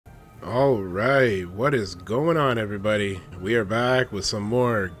Alright, what is going on, everybody? We are back with some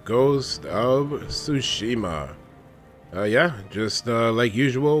more Ghost of Tsushima. Yeah, just like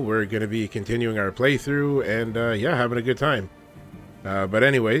usual, we're going to be continuing our playthrough and yeah, having a good time. But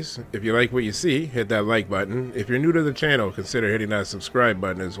anyways, if you like what you see, hit that like button. If you're new to the channel, consider hitting that subscribe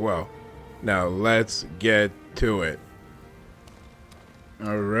button as well. Now, let's get to it.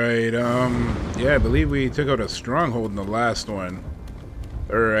 Alright, yeah, I believe we took out a stronghold in the last one.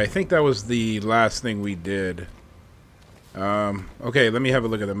 Or I think that was the last thing we did. Okay, let me have a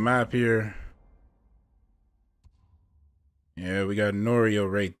look at the map here. Yeah, we got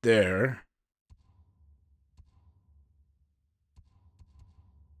Norio right there.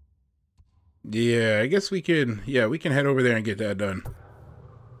 Yeah, I guess we can, yeah, we can head over there and get that done.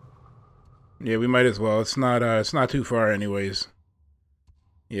 Yeah, we might as well. It's not too far anyways.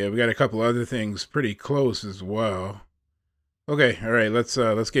 Yeah, we got a couple other things pretty close as well. Okay, all right, let's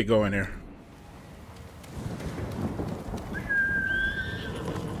get going here.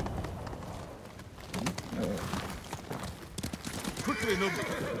 Quickly, no.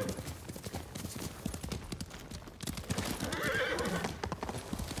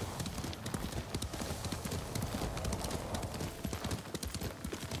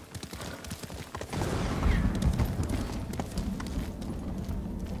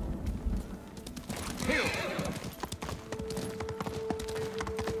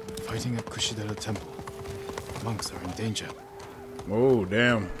 Fighting at Kushidera Temple. Monks are in danger. Oh,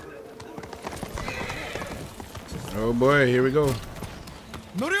 damn. Oh boy, here we go.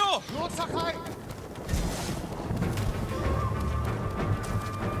 Norio!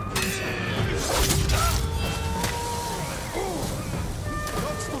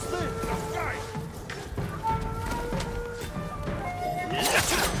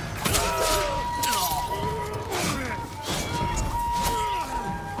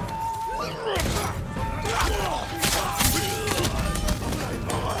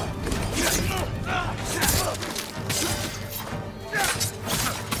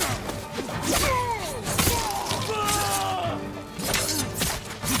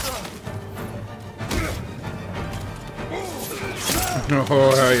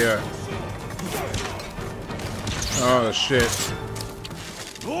 Oh, hell yeah. Oh, shit.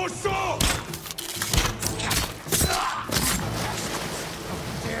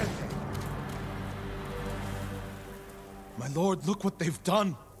 My lord, look what they've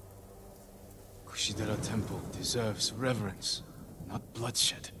done. Kushidera Temple deserves reverence, not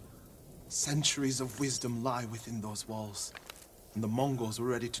bloodshed. Centuries of wisdom lie within those walls, and the Mongols were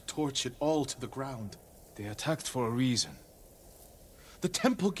ready to torch it all to the ground. They attacked for a reason. The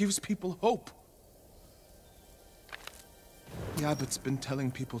temple gives people hope. The abbot's been telling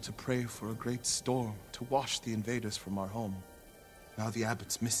people to pray for a great storm to wash the invaders from our home. Now the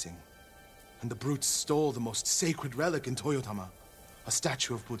abbot's missing, and the brutes stole the most sacred relic in Toyotama, a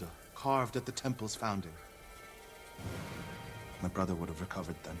statue of Buddha carved at the temple's founding. My brother would have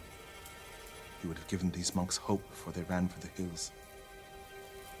recovered then. He would have given these monks hope before they ran for the hills.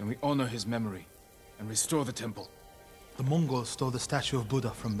 Then we honor his memory and restore the temple. The Mongols stole the statue of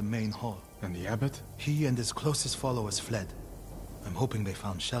Buddha from the main hall. And the abbot? He and his closest followers fled. I'm hoping they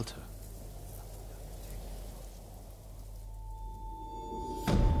found shelter.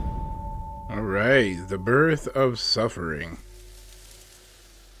 All right, the birth of suffering.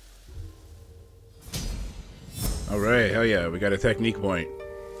 All right, hell yeah, we got a technique point.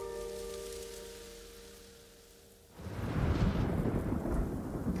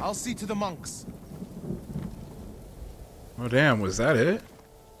 I'll see to the monks. Oh damn, was that it?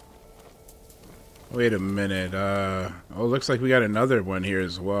 Wait a minute, oh, looks like we got another one here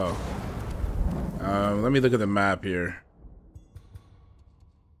as well. Let me look at the map here.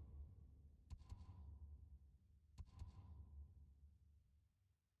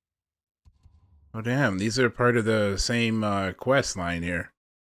 Oh damn, these are part of the same quest line here.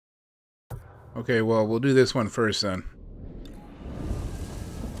 Okay, well, we'll do this one first then.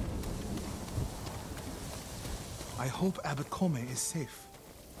 I hope Abbot Kome is safe.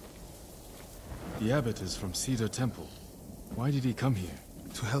 The abbot is from Cedar Temple. Why did he come here?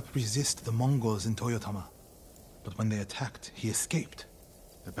 To help resist the Mongols in Toyotama. But when they attacked, he escaped.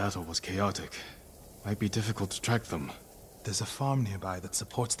 The battle was chaotic. Might be difficult to track them. There's a farm nearby that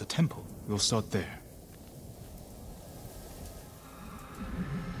supports the temple. We'll start there.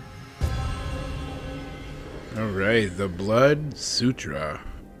 All right, the Blood Sutra.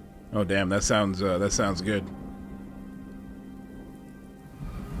 Oh damn, that sounds good.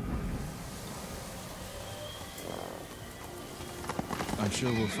 I'm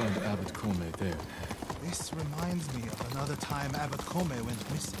sure we'll find Abbot Kome there. This reminds me of another time Abbot Kome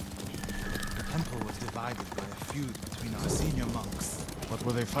went missing. The temple was divided by a feud between our senior monks. What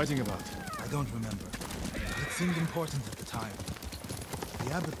were they fighting about? I don't remember, but it seemed important at the time.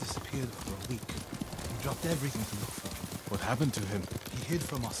 The abbot disappeared for a week. We dropped everything to look for him. What happened to him? He hid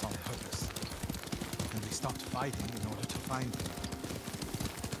from us on purpose. And we stopped fighting in order to find him.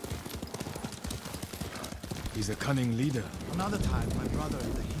 He's a cunning leader. Another time, my brother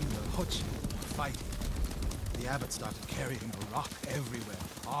and the healer, Hochi, were fighting. The abbot started carrying a rock everywhere,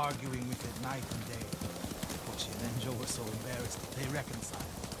 arguing with it night and day. Hochi and Enjo were so embarrassed that they reconciled.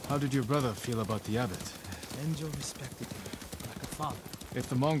 How did your brother feel about the abbot? Enjo respected him, like a father. If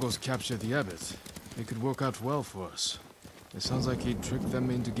the Mongols capture the abbot, it could work out well for us. It sounds like he'd tricked them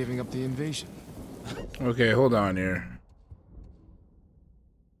into giving up the invasion. Okay, hold on here.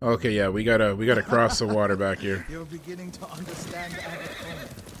 Okay, yeah, we gotta cross the water back here. You're beginning to understand Abbot Kome.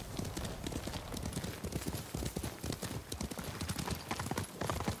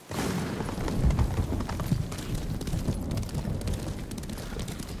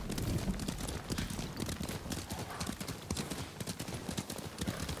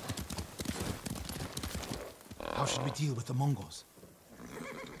 How should we deal with the Mongols?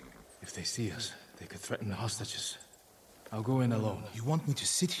 If they see us, they could threaten the hostages. I'll go in alone. You want me to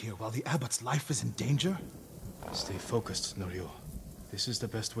sit here while the abbot's life is in danger? Stay focused, Norio. This is the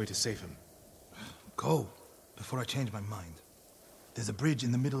best way to save him. Go, before I change my mind. There's a bridge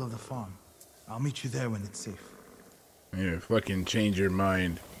in the middle of the farm. I'll meet you there when it's safe. Yeah, fucking change your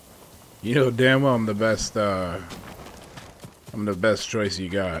mind. You know damn well I'm the best choice you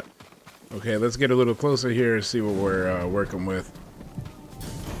got. Okay, let's get a little closer here and see what we're working with.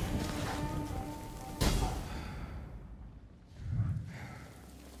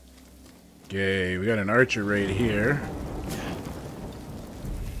 Okay, we got an archer right here.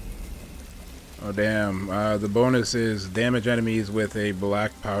 Oh damn, the bonus is damage enemies with a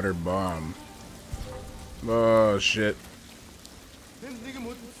black powder bomb. Oh shit.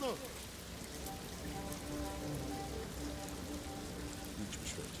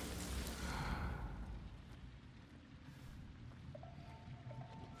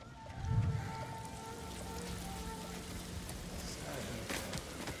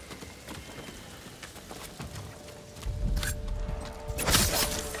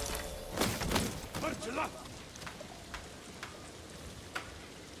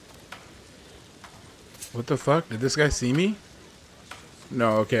 What the fuck? Did this guy see me?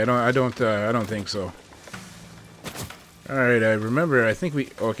 No, okay, I don't think so. Alright, I remember, I think we,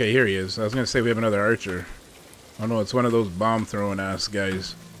 okay, here he is. I was gonna say we have another archer. Oh no, it's one of those bomb throwing ass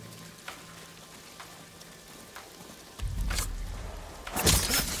guys.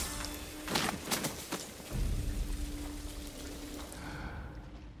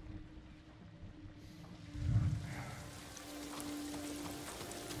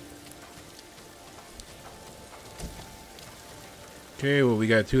 Okay, well we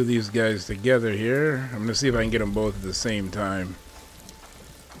got two of these guys together here. I'm gonna see if I can get them both at the same time.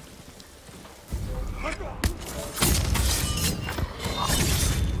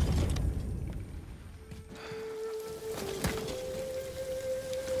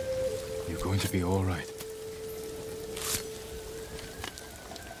 You're going to be all right.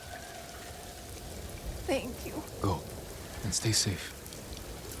 Thank you. Go, and stay safe.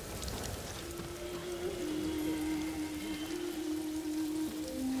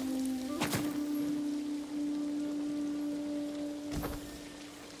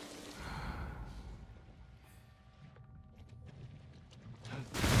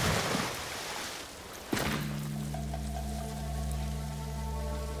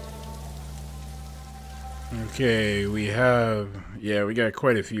 Okay, we got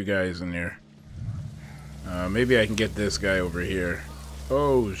quite a few guys in there. Maybe I can get this guy over here.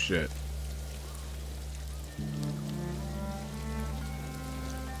 Oh shit.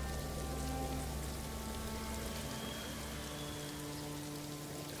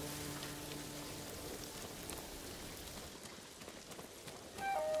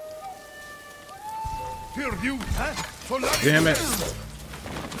 Damn it.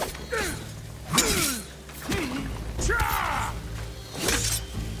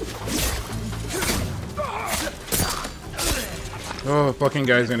 Oh, fucking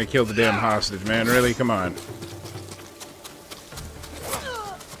guy's gonna kill the damn hostage, man. Really? Come on.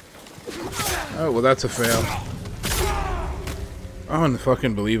 Oh, well, that's a fail.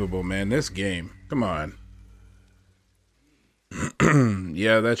 Unfucking believable, man. This game. Come on.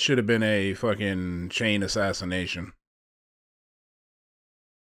 Yeah, that should have been a fucking chain assassination.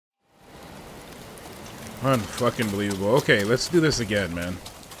 Unfucking believable. Okay, let's do this again, man.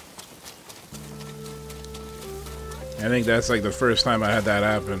 I think that's like the first time I had that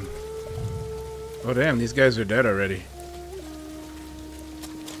happen. Oh damn, these guys are dead already.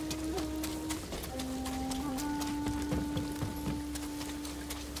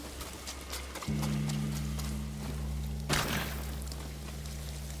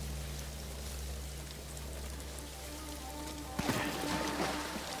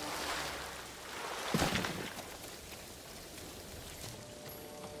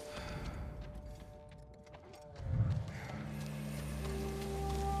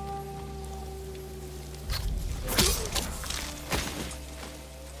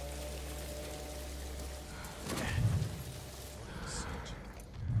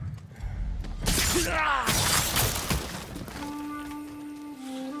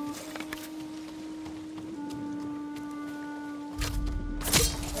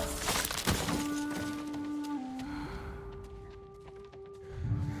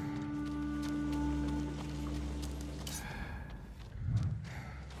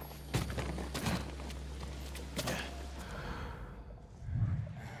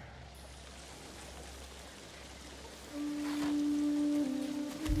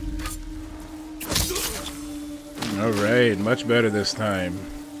 Alright, much better this time.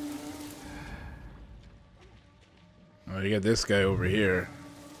 Oh, you got this guy over here.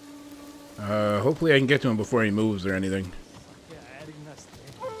 Hopefully I can get to him before he moves or anything.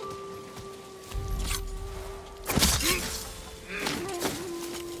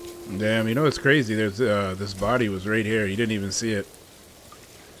 Damn, you know what's crazy? There's this body was right here. You didn't even see it.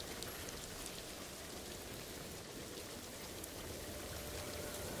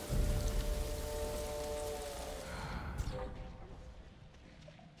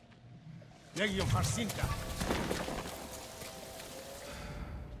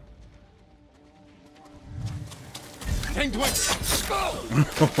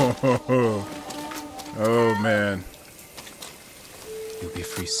 Oh man. You'll be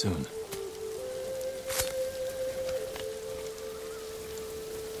free soon.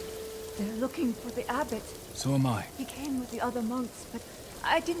 They're looking for the abbot. So am I. He came with the other monks, but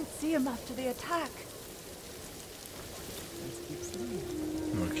I didn't see him after the attack.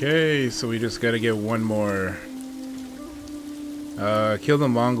 Okay, so we just gotta get one more. Kill the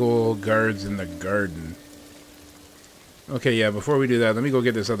Mongol guards in the garden. Okay, yeah, before we do that, let me go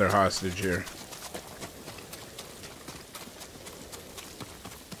get this other hostage here.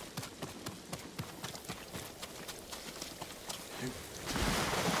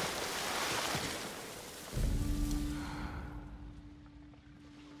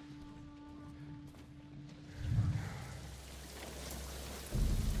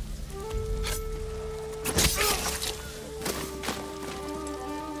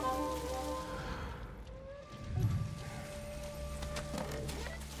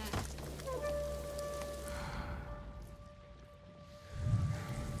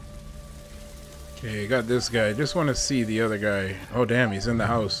 Okay, got this guy. Just want to see the other guy. Oh, damn, he's in the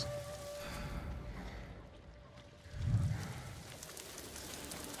house.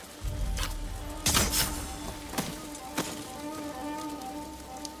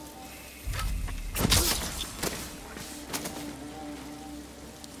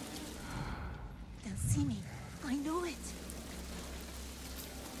 They'll see me. I know it.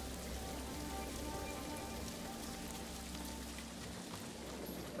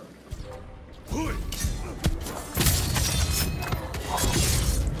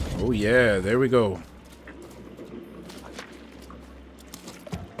 Oh yeah, there we go.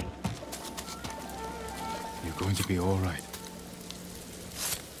 You're going to be all right.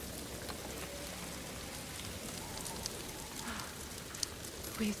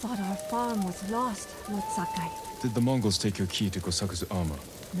 We thought our farm was lost, Lord Sakai. Did the Mongols take your key to Kosaku's armor?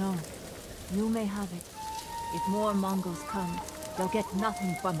 No, you may have it. If more Mongols come, they'll get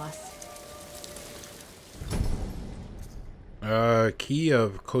nothing from us. Key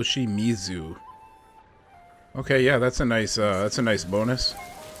of Koshimizu. Okay, yeah, that's a nice bonus.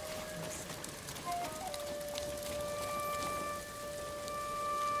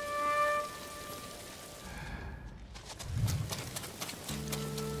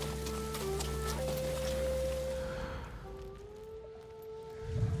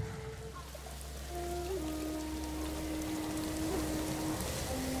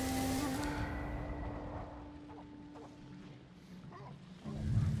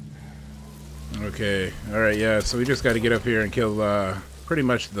 Okay, alright, yeah, so we just got to get up here and kill pretty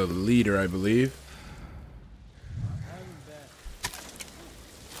much the leader, I believe.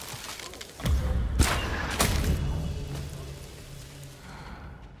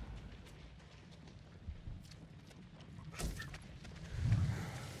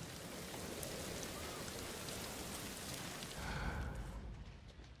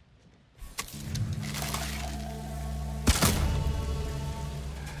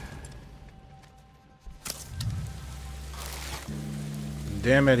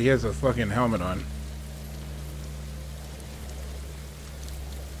 Damn it, he has a fucking helmet on.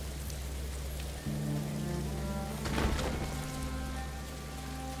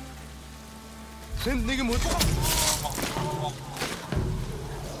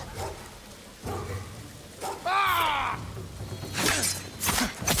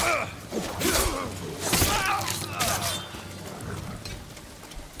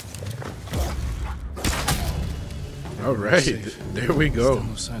 All right, there we go. Still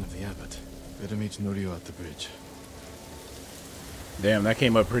no sign of the abbot. Better meet Norio at the bridge. Damn, that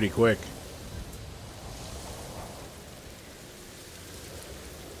came up pretty quick.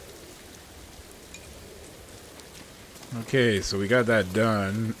 Okay, so we got that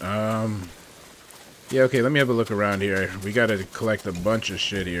done. Yeah, okay, let me have a look around here. We gotta collect a bunch of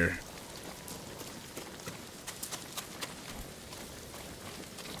shit here.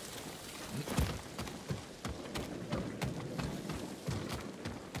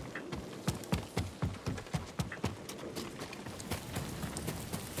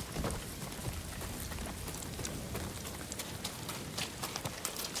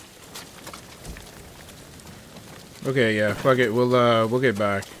 Okay, yeah, fuck it. We'll get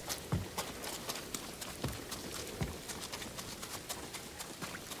back.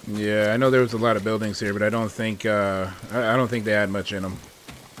 Yeah, I know there was a lot of buildings here, but I don't think I don't think they had much in them.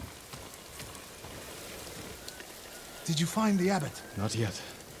 Did you find the abbot? Not yet,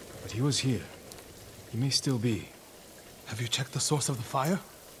 but he was here. He may still be. Have you checked the source of the fire?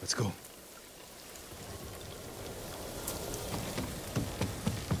 Let's go.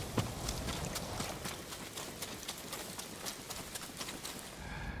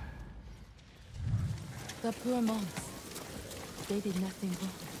 The poor monks. They did nothing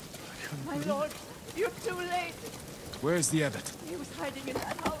wrong. My lord, you're too late. Where's the abbot? He was hiding in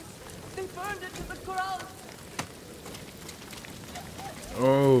that house. They burned it to the ground.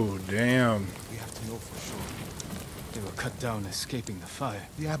 Oh, damn. We have to know for sure. They were cut down escaping the fire.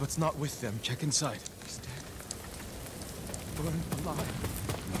 The abbot's not with them. Check inside. He's dead. Burned alive.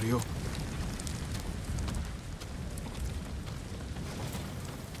 Norio.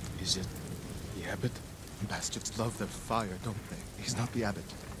 Is it the abbot? Bastards love their fire, don't they? He's not the abbot.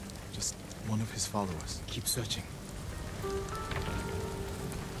 Just one of his followers. Keep searching.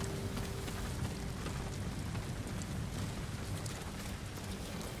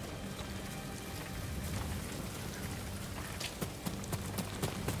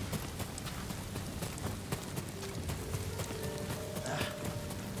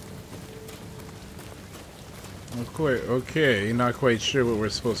 Okay, not quite sure what we're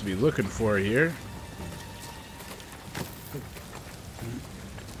supposed to be looking for here.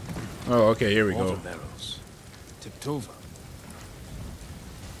 Oh, okay, here we go. Water barrels. Tipped over.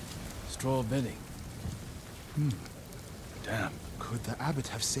 Straw bedding. Damn. Could the abbot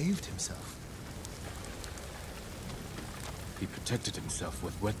have saved himself? He protected himself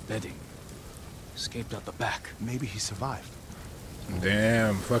with wet bedding. Escaped out the back. Maybe he survived.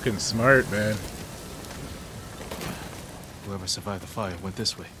 Damn, fucking smart, man. Whoever survived the fire went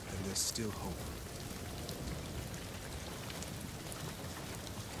this way. And there's still hope.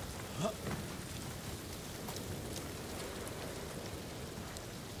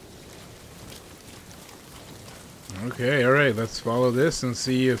 Okay, alright, let's follow this and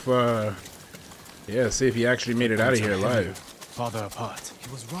see if, yeah, see if he actually made it out of here alive. Farther apart.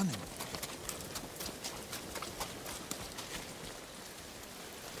 He was running.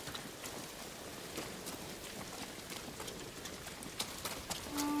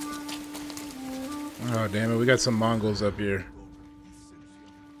 Oh, damn it, we got some Mongols up here.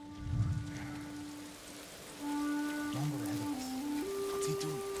 What's he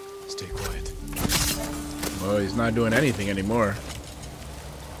doing? Stay quiet. Well, he's not doing anything anymore.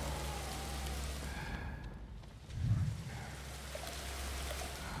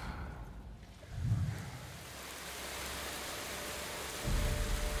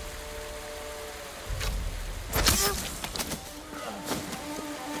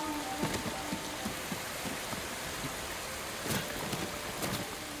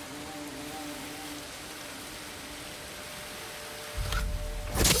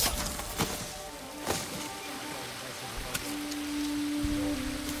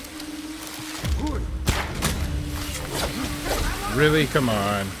 Really? Come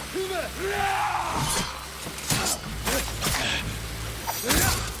on. We're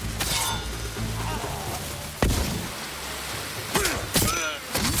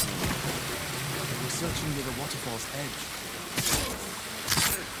searching near the waterfall's edge.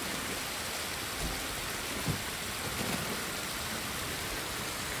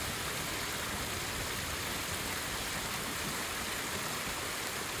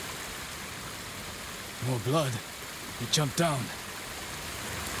 blood. He jumped down.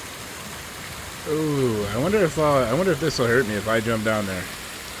 Ooh, I wonder if this will hurt me if I jump down there.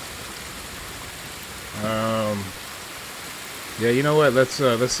 Yeah, you know what? Let's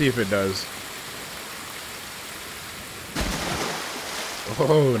see if it does.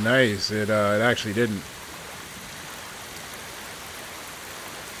 Oh, nice. It actually didn't.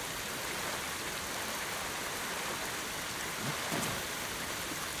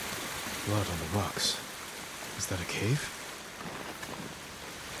 Blood on the rocks. Is that a cave?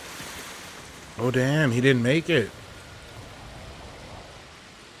 Oh, damn, he didn't make it.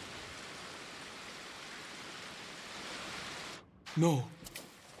 No.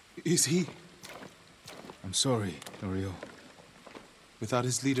 Is he? I'm sorry, Norio. Without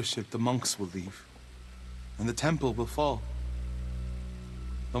his leadership, the monks will leave. And the temple will fall.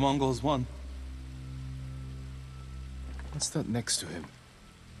 The Mongols won. What's that next to him?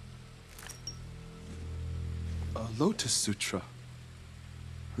 A Lotus Sutra.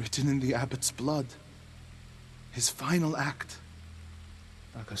 Written in the abbot's blood. His final act.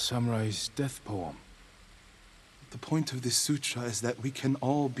 Like a samurai's death poem. The point of this sutra is that we can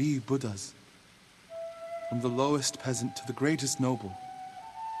all be Buddhas. From the lowest peasant to the greatest noble.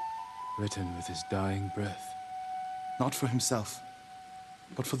 Written with his dying breath. Not for himself,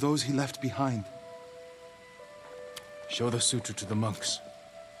 but for those he left behind. Show the sutra to the monks.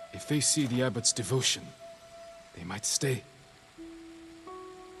 If they see the abbot's devotion, they might stay.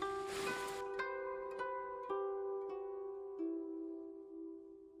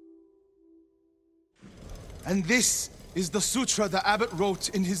 And this is the sutra the abbot wrote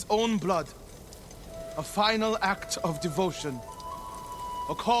in his own blood. A final act of devotion.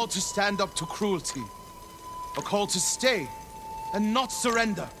 A call to stand up to cruelty. A call to stay and not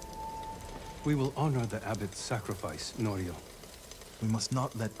surrender. We will honor the abbot's sacrifice, Norio. We must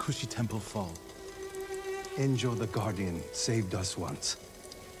not let Kushi Temple fall. Enjo the Guardian saved us once.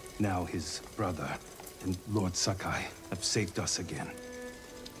 Now his brother and Lord Sakai have saved us again.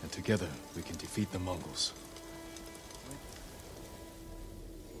 And together we can defeat the Mongols.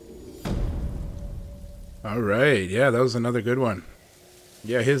 All right, yeah, that was another good one.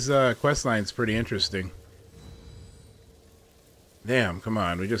 Yeah, his quest line's pretty interesting. Damn, come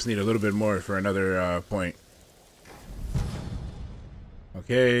on, we just need a little bit more for another point.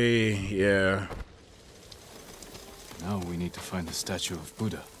 Okay, yeah. Now we need to find the statue of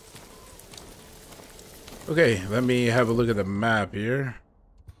Buddha. Okay, let me have a look at the map here.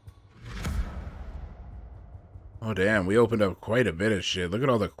 Oh, damn, we opened up quite a bit of shit. Look at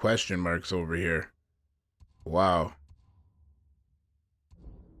all the question marks over here. Wow.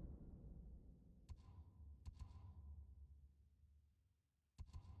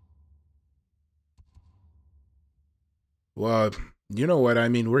 Well, you know what? I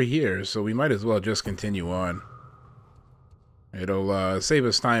mean, we're here, so we might as well just continue on. It'll save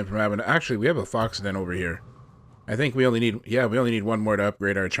us time from having... Actually, we have a fox den over here. I think we only need... Yeah, we only need one more to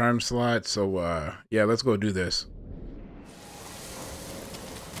upgrade our charm slot, so, yeah, let's go do this.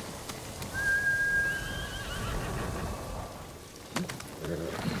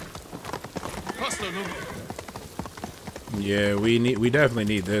 Yeah, we definitely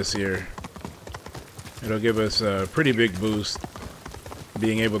need this here. It'll give us a pretty big boost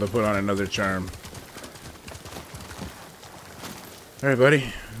being able to put on another charm. All right,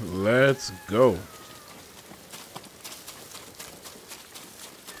 buddy, let's go.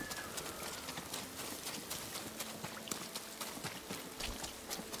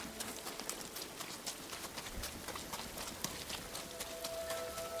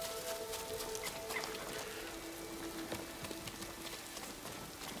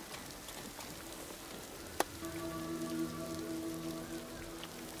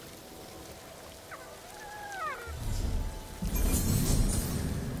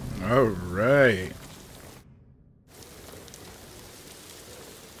 All right.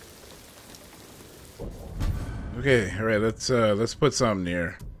 Okay, all right, let's put something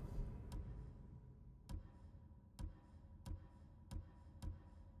here.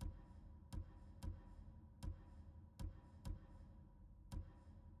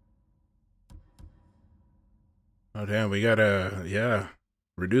 Oh damn, we got yeah,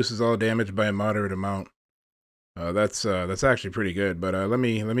 reduces all damage by a moderate amount. That's actually pretty good, but let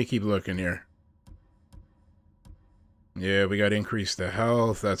me keep looking here. Yeah, we got increased the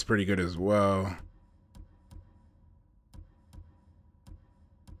health. That's pretty good as well.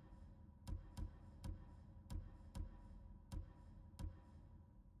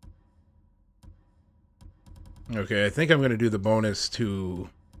 Okay, I think I'm gonna do the bonus to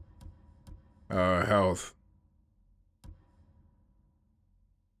health.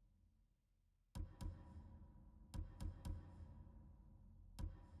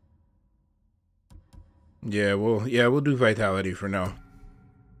 Yeah, we'll do vitality for now.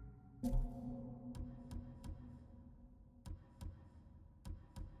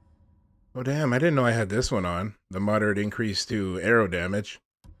 Oh damn, I didn't know I had this one on. The moderate increase to arrow damage.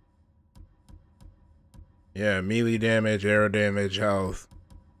 Yeah, melee damage, arrow damage, health.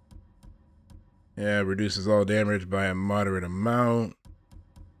 Yeah, reduces all damage by a moderate amount.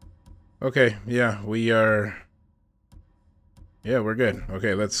 Okay, yeah, we're good.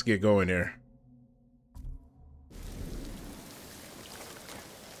 Okay, let's get going here.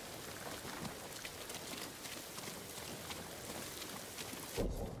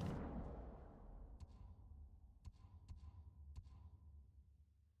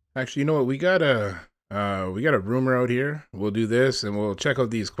 Actually, you know what? We got a rumor out here. We'll do this, and we'll check out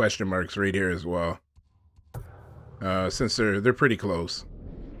these question marks right here as well. Since they're pretty close.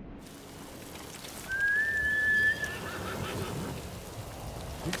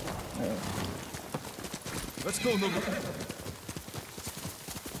 Let's go, Nobu.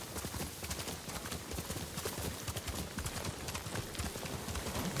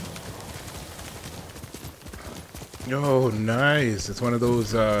 Oh, nice. It's one of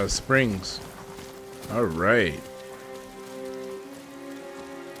those springs. All right.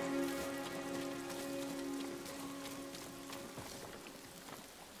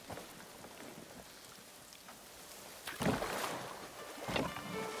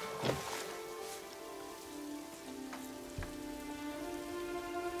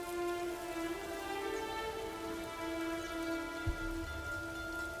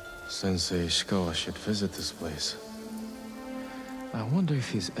 Sensei Ishikawa should visit this place. I wonder if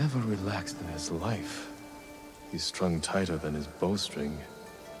he's ever relaxed in his life. He's strung tighter than his bowstring.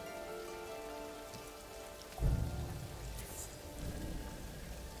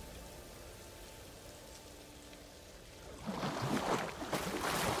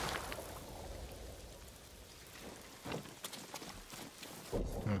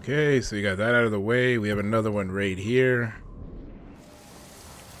 Okay, so we got that out of the way. We have another one right here.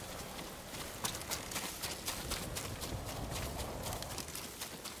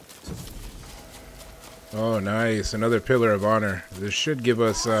 Oh, nice. Another Pillar of Honor. This should give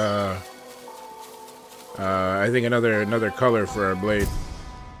us, I think another color for our blade.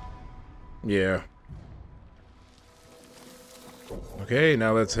 Yeah. Okay,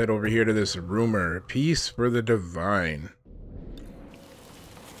 now let's head over here to this rumor. Peace for the Divine.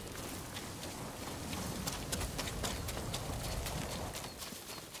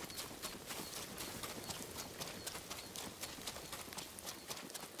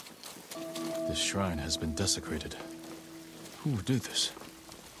 This shrine has been desecrated. Who did this?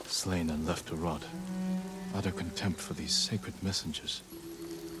 Slain and left to rot. Utter contempt for these sacred messengers.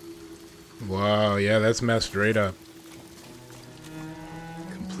 Wow, yeah, that's messed right up.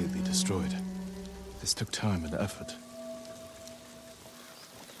 Completely destroyed. This took time and effort.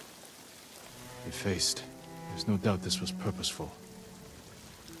 Effaced. There's no doubt this was purposeful.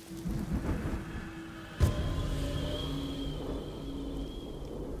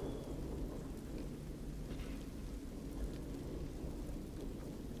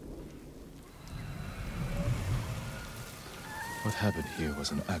 What happened here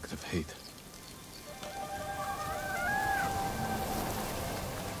was an act of hate.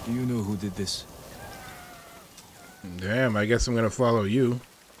 Do you know who did this? Damn, I guess I'm gonna follow you.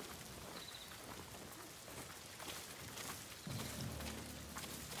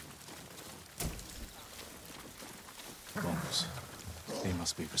 Mongols. They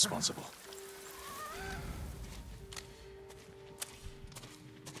must be responsible.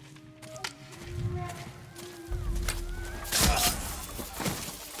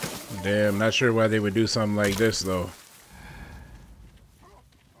 Damn, not sure why they would do something like this, though.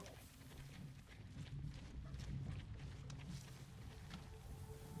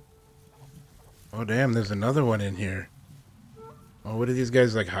 Oh, damn, there's another one in here. Oh, what are these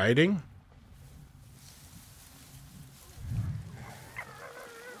guys, like, hiding?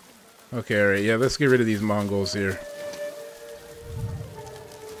 Okay, alright, yeah, let's get rid of these Mongols here.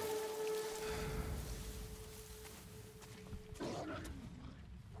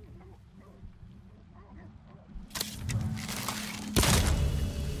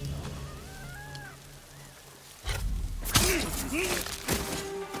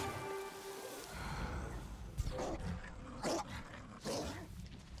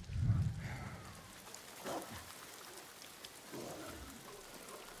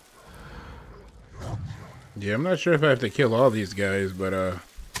 Yeah, I'm not sure if I have to kill all these guys, but,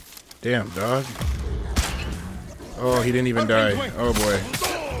 damn, dog. Oh, he didn't even die. Oh, boy.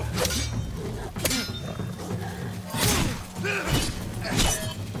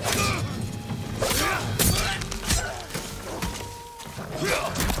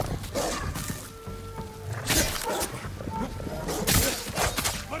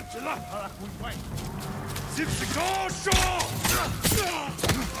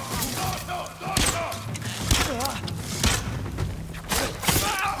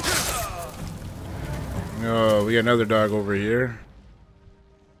 Oh, we got another dog over here.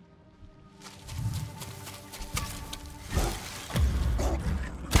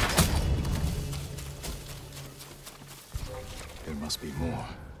 There must be more.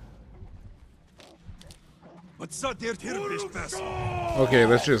 Okay,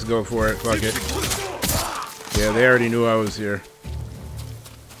 let's just go for it. Fuck it. Yeah, they already knew I was here.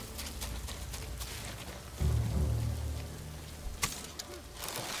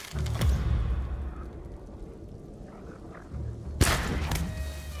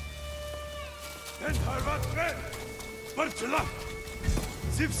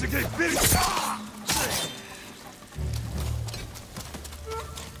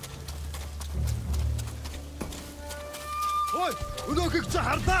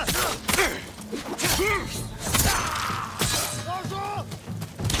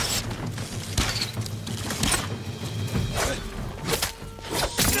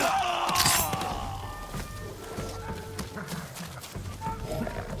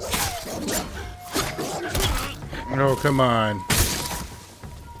 Oh, come on.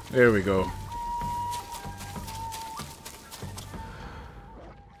 There we go.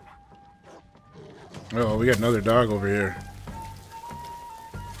 Oh, we got another dog over here.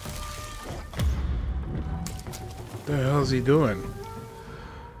 What the hell is he doing?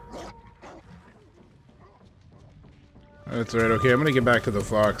 That's right. Okay, I'm gonna get back to the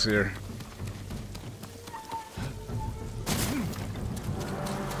fox here.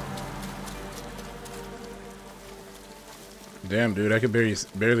 Damn, dude, I can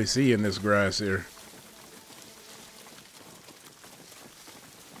barely see in this grass here.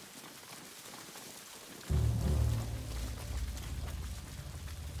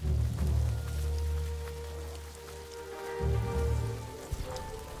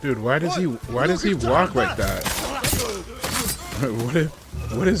 Dude, why does he walk like that?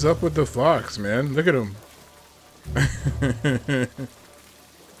 What is up with the fox, man? Look at him.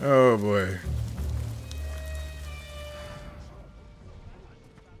 Oh boy.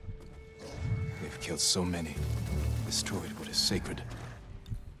 They've killed so many, destroyed what is sacred.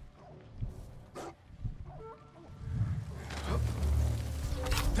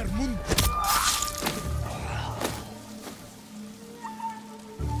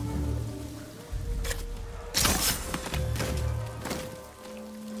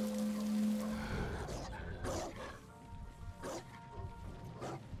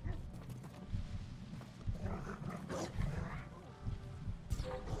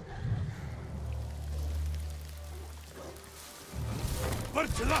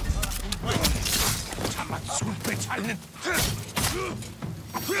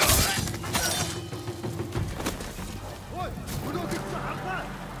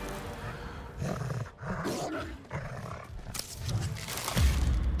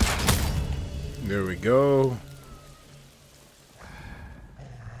 There we go.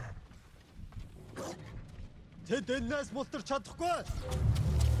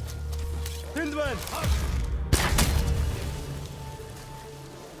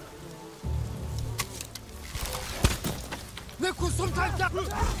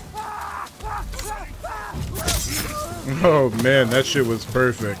 Oh man, that shit was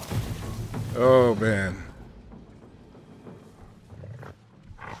perfect. Oh man.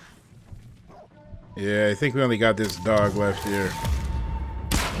 Yeah, I think we only got this dog left here.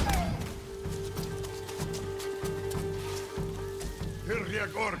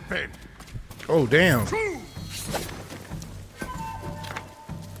 Oh damn.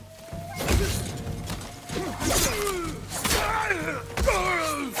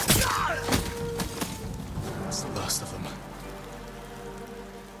 That's the last of them.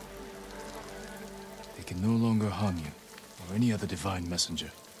 They can no longer harm you, or any other divine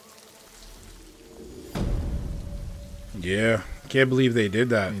messenger. Yeah, can't believe they did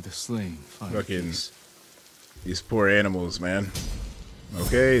that. May the slain find Fucking peace. these poor animals, man.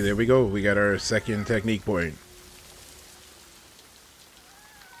 Okay, there we go. We got our second technique point.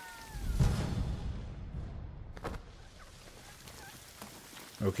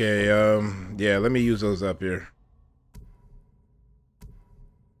 Okay, yeah, let me use those up here.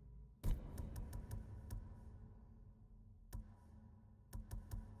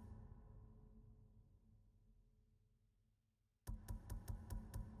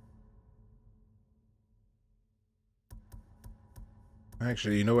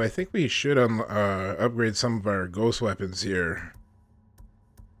 Actually, you know, I think we should upgrade some of our ghost weapons here.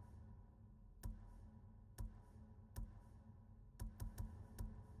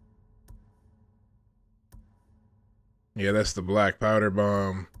 Yeah, that's the black powder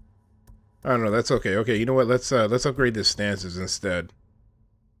bomb. I don't know, that's okay. Okay, you know what? Let's upgrade the stances instead.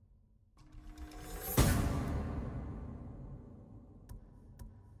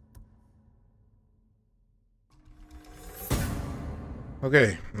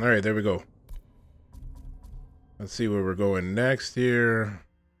 Okay, alright, there we go. Let's see where we're going next here.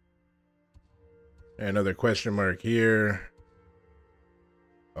 Another question mark here.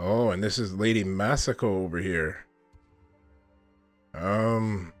 Oh, and this is Lady Masako over here.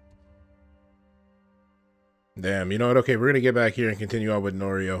 Damn, you know what? Okay, we're gonna get back here and continue on with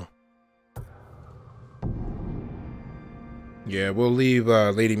Norio. Yeah, we'll leave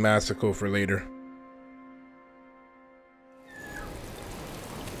Lady Masako for later.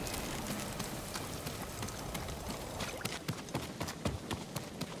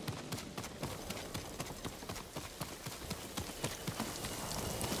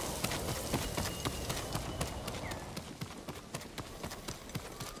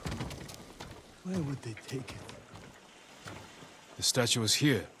 Where would they take it? The statue is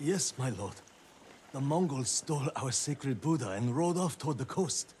here. Yes, my lord. The Mongols stole our sacred Buddha and rode off toward the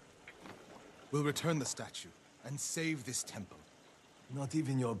coast. We'll return the statue and save this temple. Not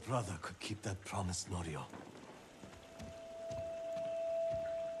even your brother could keep that promise, Norio.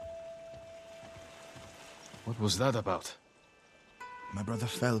 What was that about? My brother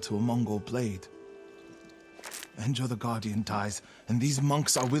fell to a Mongol blade. Enjo the Guardian dies, and these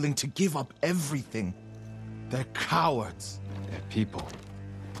monks are willing to give up everything. They're cowards. They're people.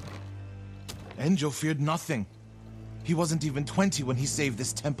 Enjo feared nothing. He wasn't even 20 when he saved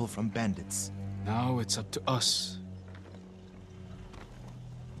this temple from bandits. Now it's up to us.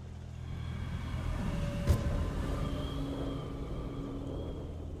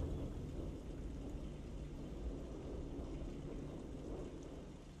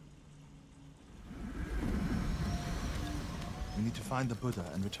 We need to find the Buddha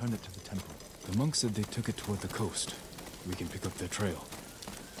and return it to the temple. The monks said they took it toward the coast. We can pick up their trail.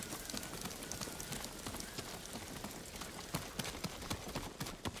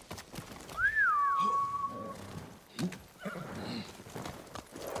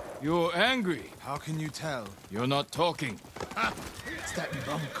 You're angry. How can you tell? You're not talking. It's that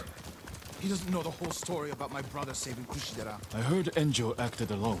monk. He doesn't know the whole story about my brother saving Kushidera. I heard Enjo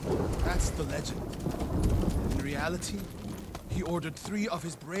acted alone. That's the legend. In reality, he ordered 3 of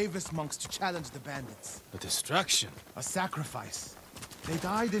his bravest monks to challenge the bandits. A distraction. A sacrifice. They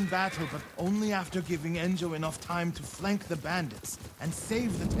died in battle, but only after giving Enjo enough time to flank the bandits and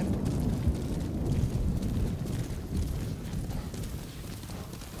save the temple.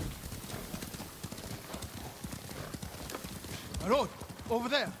 A road! Over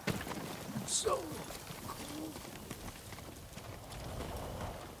there! So,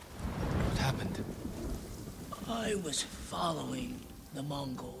 What happened? I was following the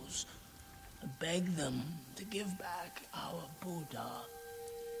Mongols. I begged them to give back our Buddha.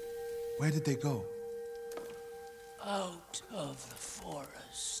 Where did they go? Out of the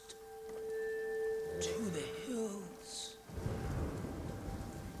forest. To the hills.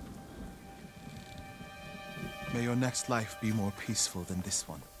 May your next life be more peaceful than this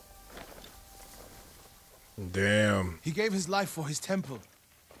one. Damn. He gave his life for his temple.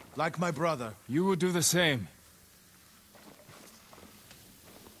 Like my brother. You would do the same.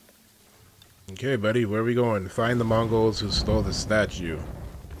 Okay, buddy, where are we going? Find the Mongols who stole the statue.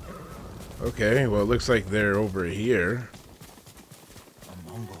 Okay, well, it looks like they're over here. A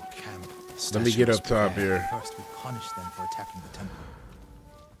Mongol camp. Let me get up top here. First, we punish them for attacking the temple.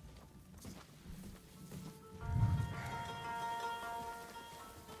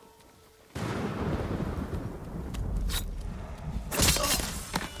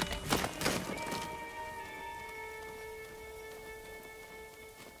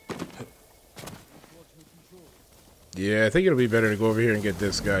 Yeah, I think it'll be better to go over here and get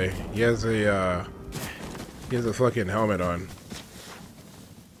this guy. He has a fucking helmet on.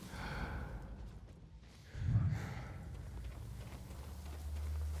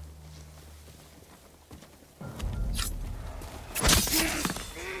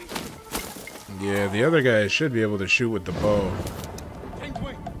 Yeah, the other guy should be able to shoot with the bow.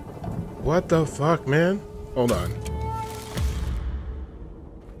 What the fuck, man? Hold on.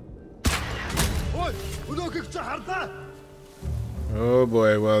 Oh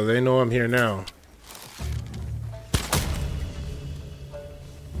boy, well, they know I'm here now.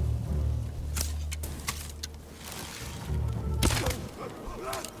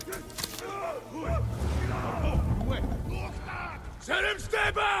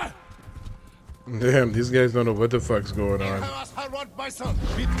 Damn, these guys don't know what the fuck's going on.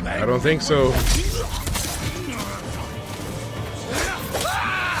 I don't think so.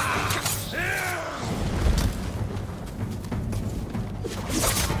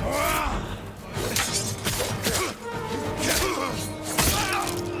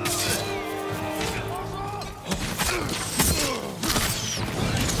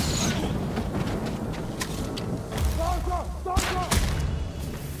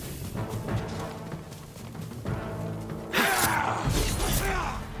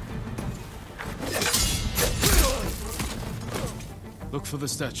 for the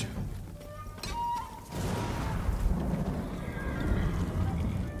statue.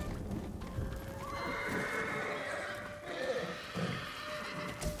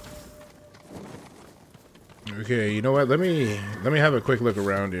 Okay, you know what? Let me have a quick look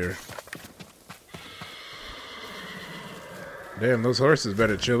around here. Damn, those horses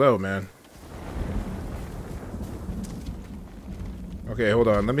better chill out, man. Okay, hold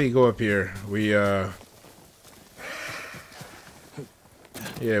on. Let me go up here.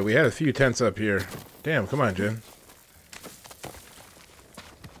 Yeah, we had a few tents up here. Damn, come on, Jen.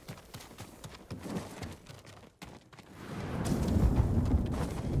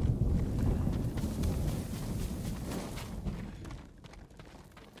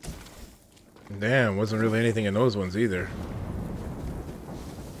 Damn, wasn't really anything in those ones either.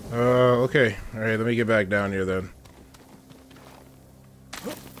 Okay. Alright, let me get back down here then.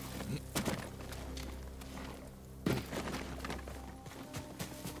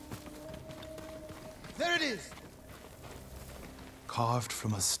 There it is! Carved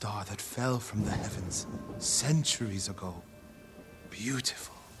from a star that fell from the heavens centuries ago.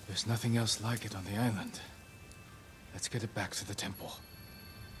 Beautiful. There's nothing else like it on the island. Let's get it back to the temple.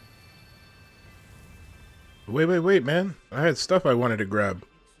 Wait, man. I had stuff I wanted to grab.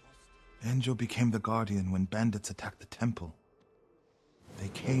 Enjo became the guardian when bandits attacked the temple. They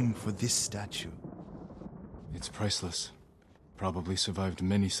came for this statue. It's priceless. Probably survived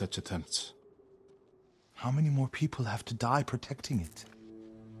many such attempts. How many more people have to die protecting it?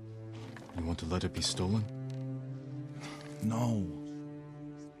 You want to let it be stolen? No.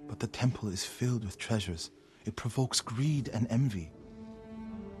 But the temple is filled with treasures. It provokes greed and envy.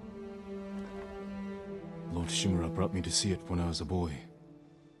 Lord Shimura brought me to see it when I was a boy.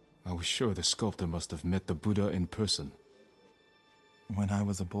 I was sure the sculptor must have met the Buddha in person. When I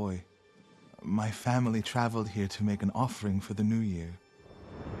was a boy, my family traveled here to make an offering for the new year.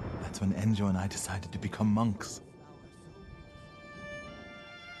 That's when Enjo and I decided to become monks.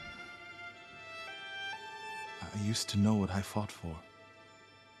 I used to know what I fought for.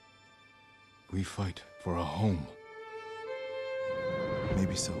 We fight for a home.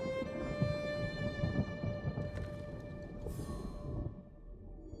 Maybe so.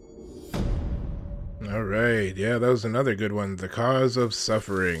 Alright, yeah, that was another good one. The Cause of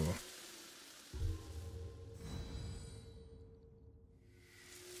Suffering.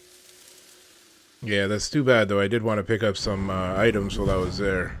 Yeah, that's too bad though. I did want to pick up some items while I was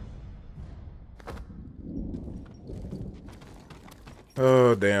there.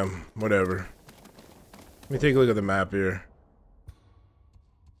 Oh, damn. Whatever. Let me take a look at the map here.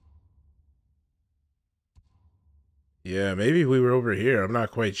 Yeah, maybe we were over here. I'm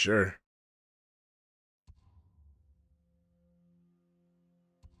not quite sure.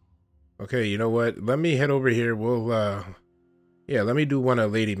 Okay, you know what? Let me head over here. We'll, yeah, let me do one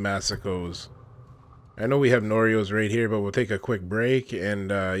of Lady Masiko's. I know we have Norio's right here, but we'll take a quick break,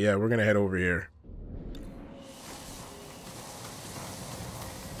 and, yeah, we're gonna head over here.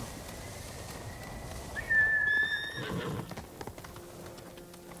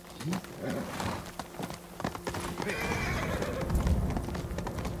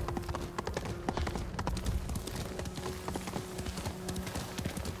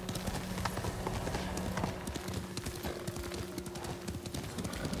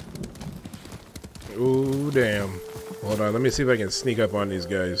 Oh, damn. Hold on, let me see if I can sneak up on these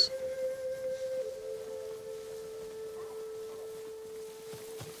guys.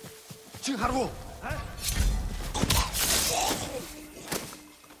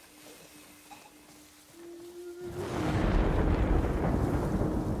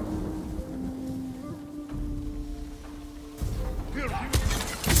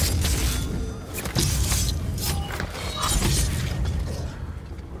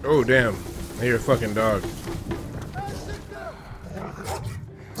 Oh, damn. I hear a fucking dog.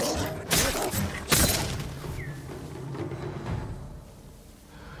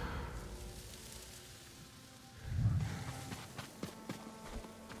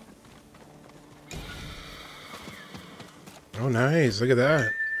 Oh, nice. Look at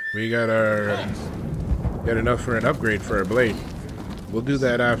that. We got enough for an upgrade for our blade. We'll do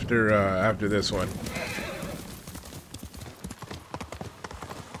that after this one.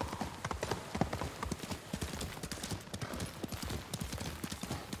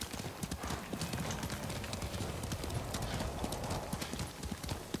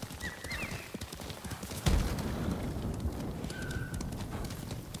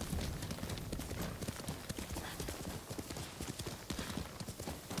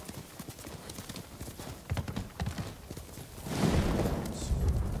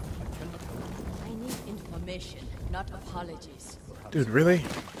 Not apologies. Dude, really?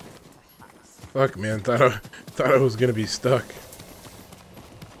 Fuck, man. Thought I was gonna be stuck.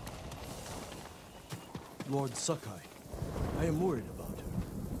 Lord Sakai, I am worried about her.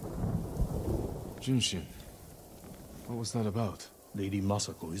 Junshin, what was that about? Lady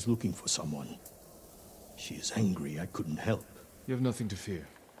Masako is looking for someone. She is angry I couldn't help. You have nothing to fear.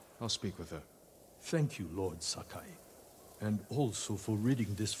 I'll speak with her. Thank you, Lord Sakai. And also for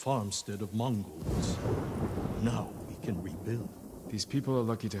ridding this farmstead of Mongols. Now we can rebuild. These people are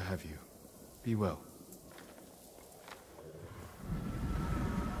lucky to have you. Be well.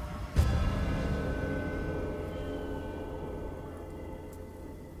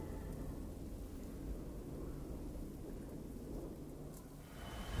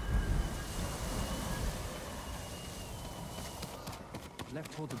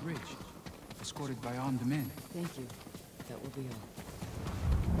 Left toward the bridge, escorted by armed men. Thank you. That will be all.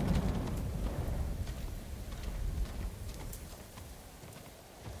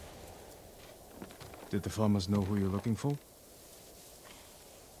 Did the farmers know who you're looking for?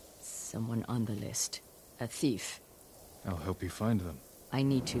 Someone on the list. A thief. I'll help you find them. I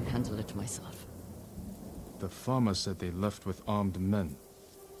need to handle it myself. The farmers said they left with armed men.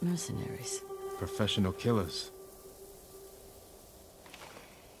 Mercenaries. Professional killers.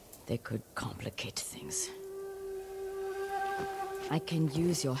 They could complicate things. I can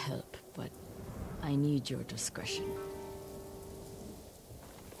use your help, but I need your discretion.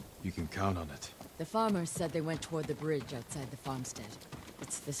 You can count on it. The farmers said they went toward the bridge outside the farmstead.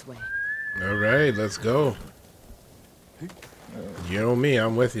 It's this way. All right, let's go. You know me,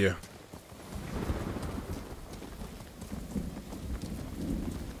 I'm with you.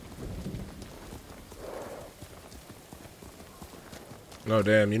 Oh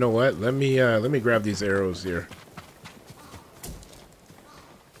damn! You know what? Let me grab these arrows here.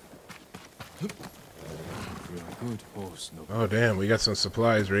 Good horse, no. Oh damn! We got some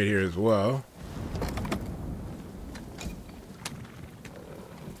supplies right here as well.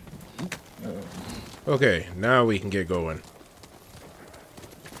 Okay, now we can get going.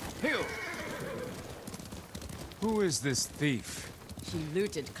 Who is this thief? She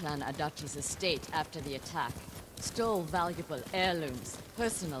looted Clan Adachi's estate after the attack. Stole valuable heirlooms,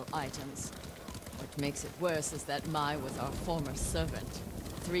 personal items. What makes it worse is that Mai was our former servant.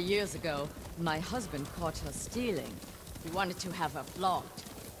 3 years ago, my husband caught her stealing. He wanted to have her flogged.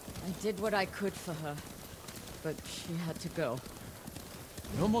 I did what I could for her, but she had to go.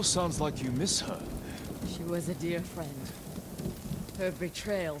 It almost sounds like you miss her. She was a dear friend. Her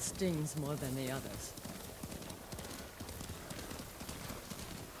betrayal stings more than the others.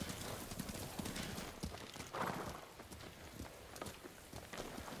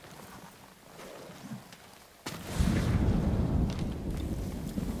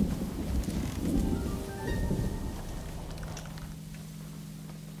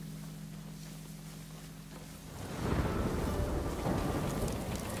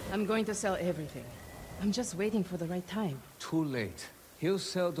 I'm going to sell everything. I'm just waiting for the right time. Too late. He'll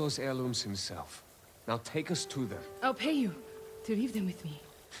sell those heirlooms himself. Now take us to them. I'll pay you to leave them with me.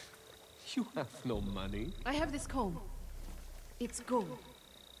 You have no money. I have this comb. It's gold,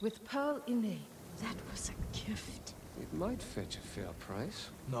 with pearl inlay. That was a gift. It might fetch a fair price.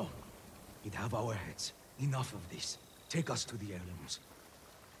 No. We'd have our heads. Enough of this. Take us to the heirlooms.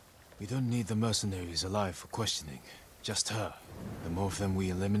 We don't need the mercenaries alive for questioning. Just her. The more of them we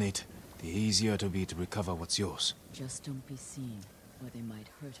eliminate, the easier it'll be to recover what's yours. Just don't be seen, or they might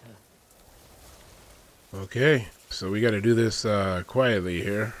hurt her. Okay, so we got to do this quietly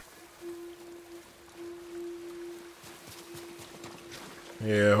here.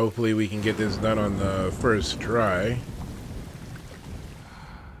 Yeah, hopefully we can get this done on the first try.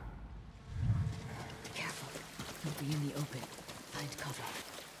 Be careful. Don't be in the open. Find cover.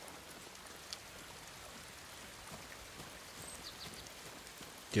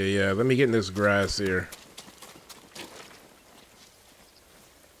 Okay, yeah, let me get in this grass here.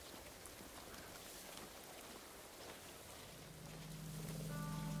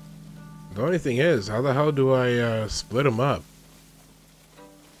 The only thing is, how the hell do I split them up?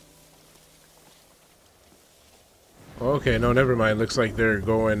 Okay, no, never mind. Looks like they're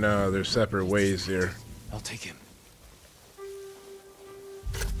going their separate ways here. I'll take him.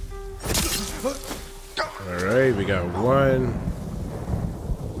 Alright, we got one.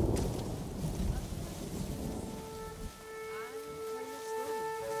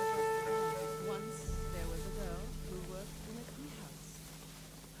 Once there was a girl who worked in a tea house.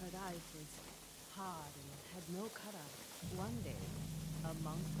 Her life was hard and had no cutout. One day, a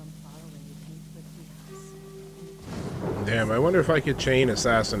monk from far away came to the tea house. Damn, I wonder if I could chain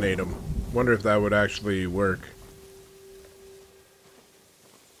assassinate him. Wonder if that would actually work.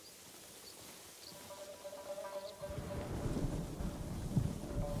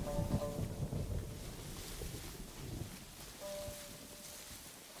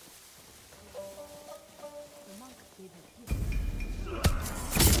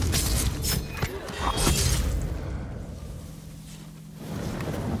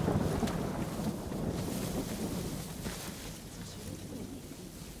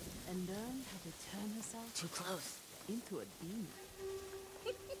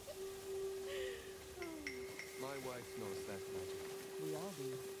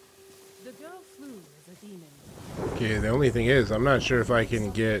 girl flew as a demon. Okay, the only thing is, I'm not sure if I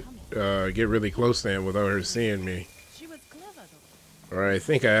can get really close to him without her seeing me. She was clever though. Or I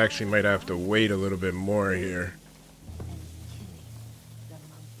think I actually might have to wait a little bit more here.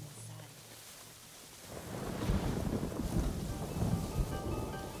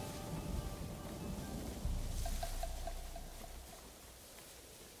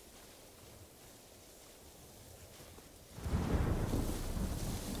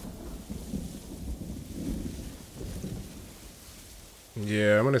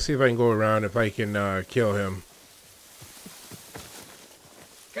 Yeah, I'm gonna see if I can go around if I can kill him.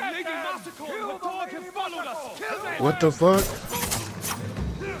 What the fuck?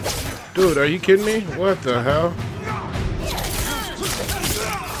 Dude, are you kidding me? What the hell?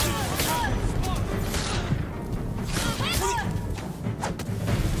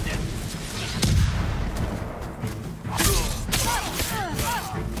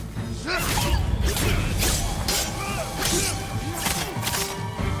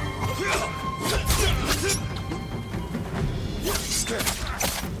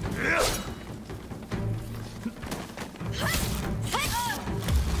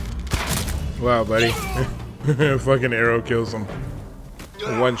 Wow, buddy. Fucking arrow kills him.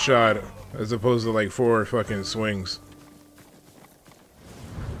 One shot, as opposed to like 4 fucking swings.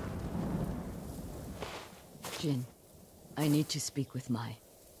 Jin, I need to speak with Mai.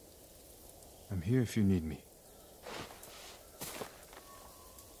 I'm here if you need me.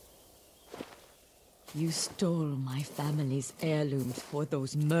 You stole my family's heirlooms for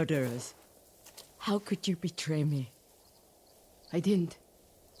those murderers. How could you betray me? I didn't.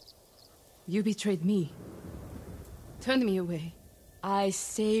 You betrayed me. Turned me away. I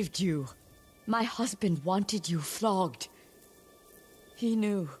saved you. My husband wanted you flogged. He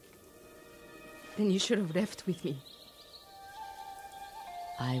knew. Then you should have left with me.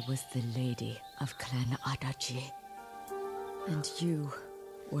 I was the lady of Clan Adachi. And you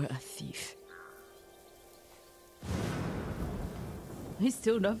were a thief. I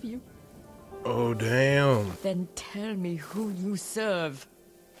still love you. Oh, damn. Then tell me who you serve.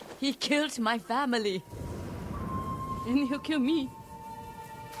 He killed my family. And he'll kill me.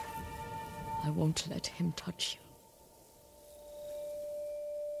 I won't let him touch you.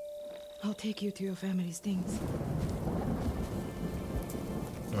 I'll take you to your family's things.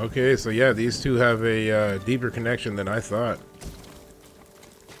 Okay, so yeah, these two have a deeper connection than I thought.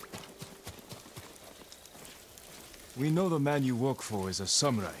 We know the man you work for is a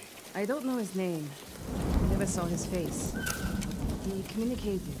samurai. I don't know his name. Never saw his face. He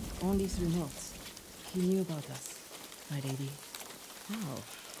communicated only through notes. He knew about us, my lady. How?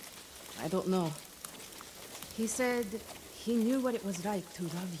 I don't know. He said he knew what it was like to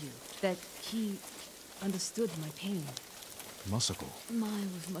love you. That he understood my pain. Masako. Mai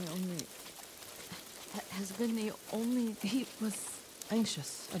was my only... has been the only... He was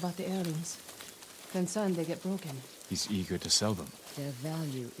anxious about the heirlooms. Concerned they get broken. He's eager to sell them. Their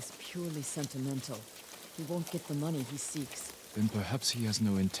value is purely sentimental. He won't get the money he seeks. Then perhaps he has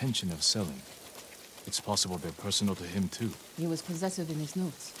no intention of selling. It's possible they're personal to him too. He was possessive in his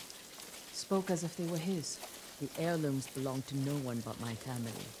notes. Spoke as if they were his. The heirlooms belong to no one but my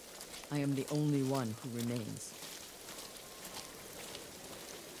family. I am the only one who remains.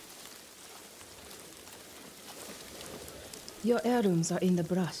 Your heirlooms are in the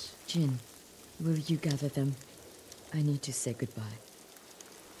brush. Jin, will you gather them? I need to say goodbye.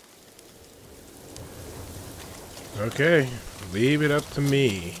 Okay, leave it up to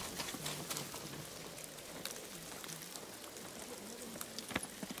me.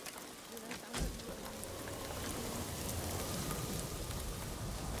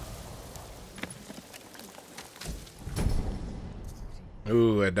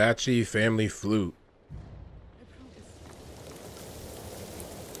 Ooh, Adachi family flute.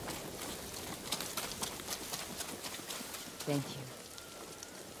 Thank you.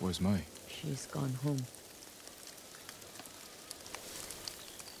 Where's Mai? She's gone home.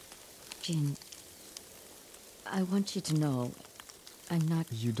 Jin, I want you to know, I'm not...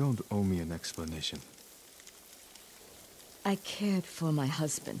 You don't owe me an explanation. I cared for my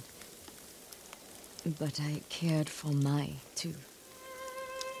husband. But I cared for Mai, too.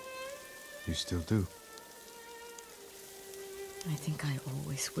 You still do? I think I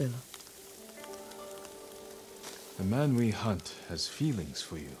always will. The man we hunt has feelings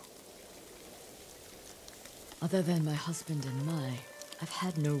for you. Other than my husband and Mai, I've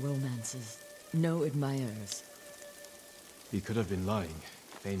had no romances, no admirers. He could have been lying,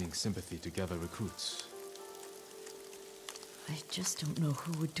 feigning sympathy to gather recruits. I just don't know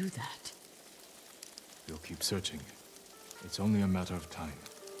who would do that. We'll keep searching. It's only a matter of time.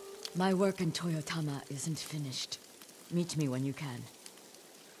 My work in Toyotama isn't finished. Meet me when you can.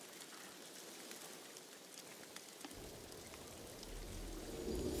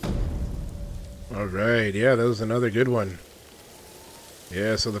 Alright, yeah, that was another good one.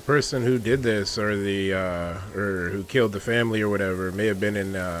 Yeah, so the person who did this, or the, or who killed the family or whatever, may have been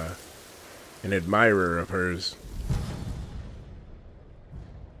an admirer of hers.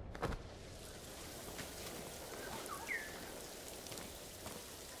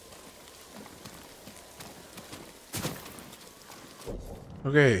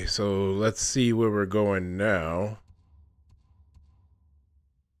 Okay, so let's see where we're going now.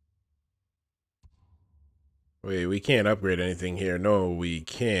 Wait, we can't upgrade anything here. No, we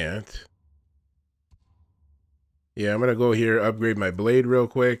can't. Yeah, I'm gonna go here, upgrade my blade real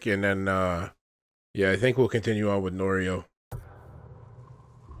quick, and then, yeah, I think we'll continue on with Norio.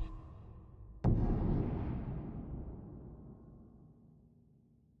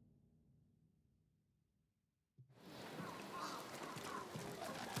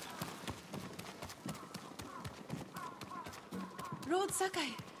 Lord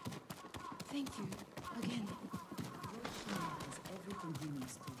Sakai! Thank you, again.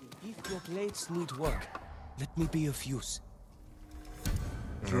 If your blades need work, let me be of use.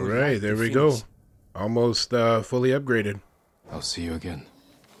 Alright, there we go. Almost fully upgraded. I'll see you again.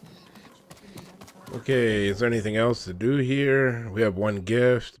 Okay, is there anything else to do here? We have one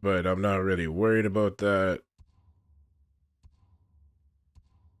gift, but I'm not really worried about that.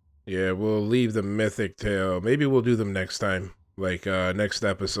 Yeah, we'll leave the mythic tale. Maybe we'll do them next time. Like, next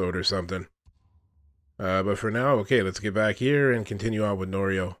episode or something. But for now, okay, let's get back here and continue on with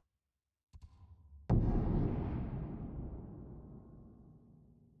Norio.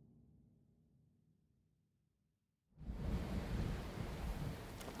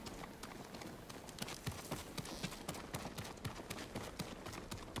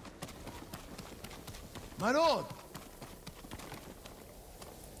 My lord!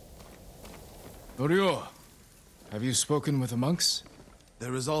 Norio, have you spoken with the monks?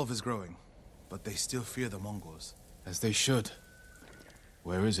 Their resolve is growing, but they still fear the Mongols. As they should.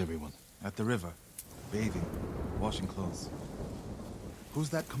 Where is everyone? At the river, bathing, washing clothes. Who's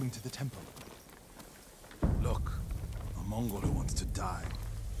that coming to the temple? Look, a Mongol who wants to die.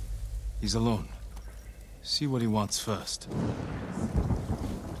 He's alone. See what he wants first.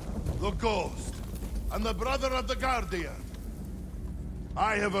 The Ghost, and the brother of the Guardian.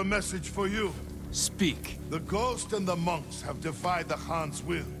 I have a message for you. Speak. The Ghost and the monks have defied the Khan's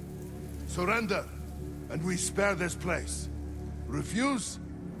will. Surrender, and we spare this place. Refuse,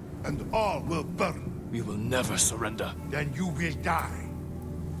 and all will burn. We will never surrender. Then you will die.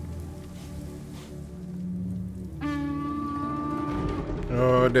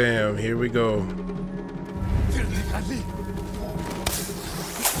 Oh, damn, here we go.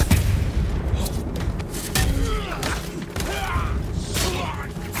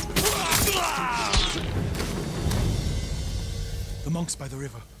 The monks by the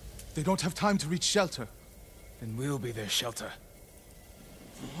river. They don't have time to reach shelter. Then we'll be their shelter.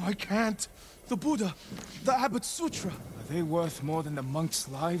 I can't. The Buddha, the Abbot's Sutra. Are they worth more than the monks'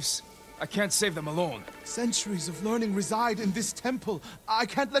 lives? I can't save them alone. Centuries of learning reside in this temple. I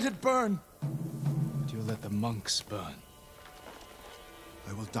can't let it burn. But you'll let the monks burn.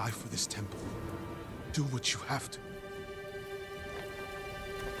 I will die for this temple. Do what you have to.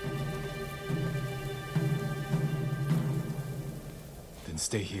 Then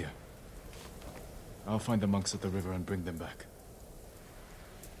stay here. I'll find the monks at the river and bring them back.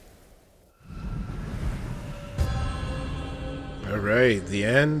 Alright, the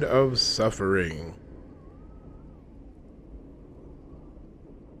end of suffering.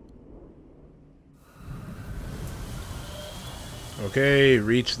 Okay,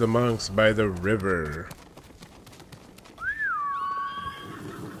 reach the monks by the river.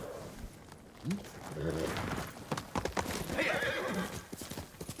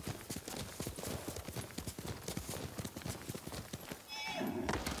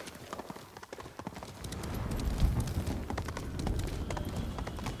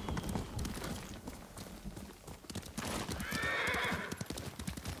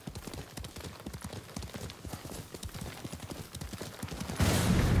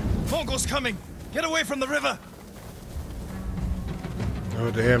 Mongols coming! Get away from the river!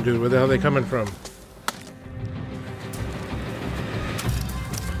 Oh damn, dude, where the hell are they coming from?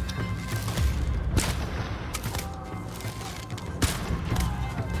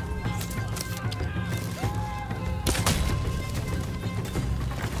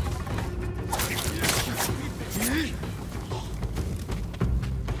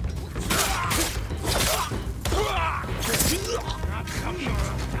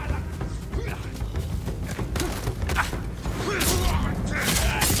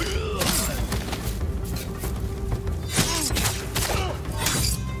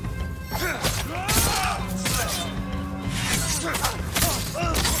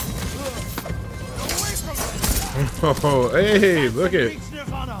 Oh, hey, look at. Reach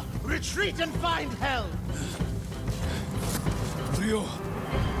Nirvana. Retreat and find hell. Ryo,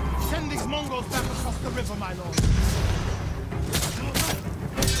 Send these Mongols back across the river, my lord.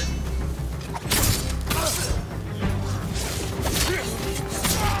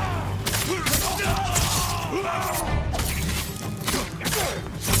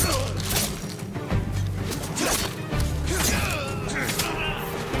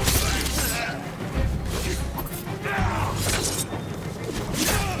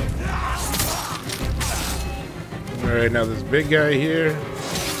 Alright, now this big guy here.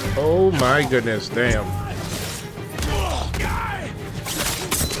 Oh my goodness, damn.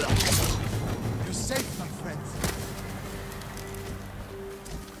 You're safe, my friends.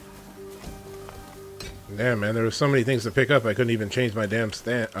 Damn, man, there were so many things to pick up, I couldn't even change my damn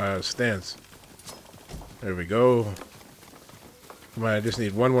stance. There we go. Come on, I just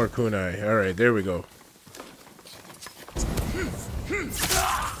need one more kunai. Alright, there we go.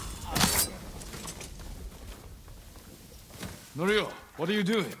 Norio, what are you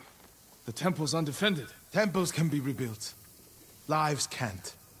doing? The temple's undefended. Temples can be rebuilt. Lives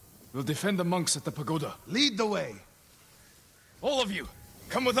can't. We'll defend the monks at the pagoda. Lead the way. All of you,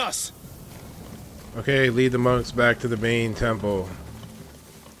 come with us. Okay, lead the monks back to the main temple.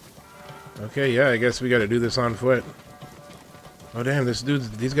 Okay, yeah, I guess we gotta do this on foot. Oh damn,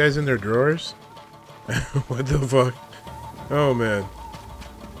 these guys in their drawers? What the fuck? Oh man.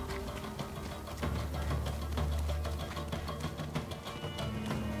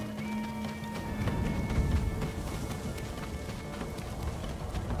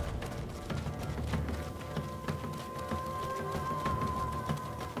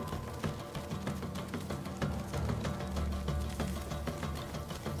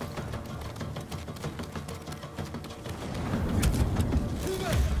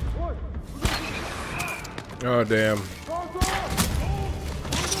 Oh damn.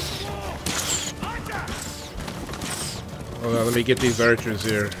 Hold on, let me get these archers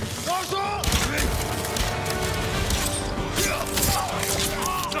here.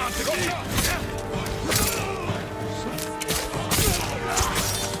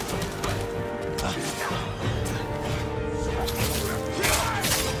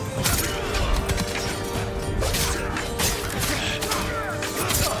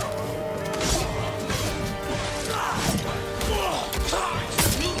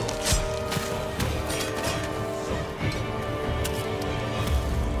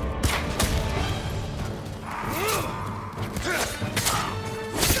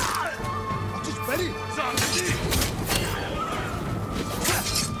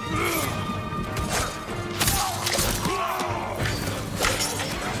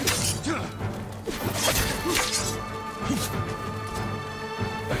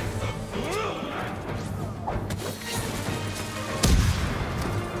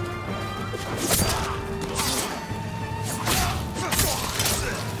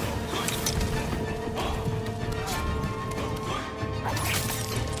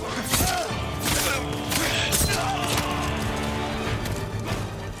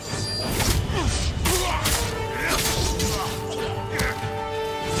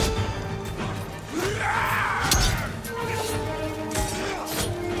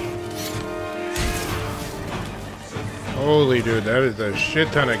 Holy dude, that is a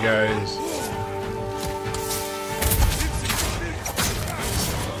shit ton of guys.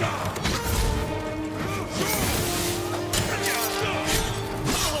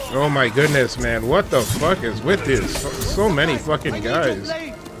 Oh my goodness, man, what the fuck is with this? So many fucking guys.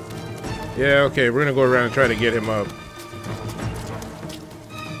 Yeah, okay, we're gonna go around and try to get him up.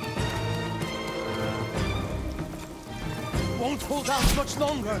 Won't hold out much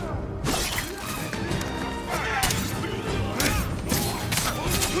longer.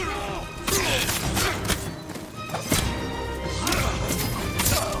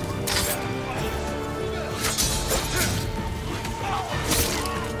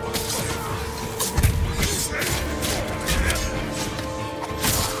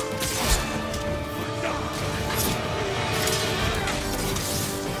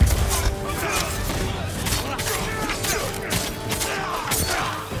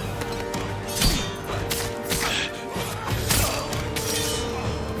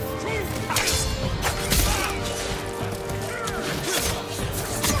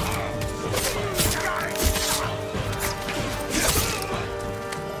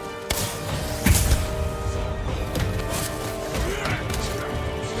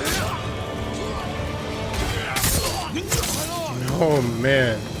 Oh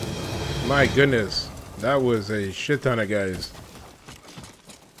man, my goodness, that was a shit ton of guys.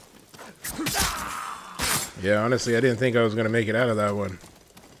 Yeah, honestly, I didn't think I was going to make it out of that one.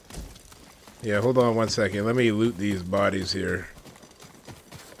 Yeah, hold on one second. Let me loot these bodies here.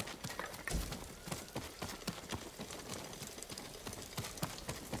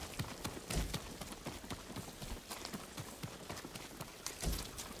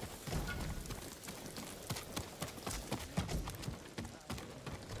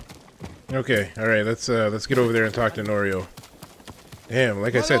 Okay, alright, let's get over there and talk to Norio. Damn,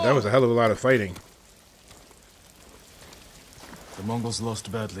 like I said, that was a hell of a lot of fighting. The Mongols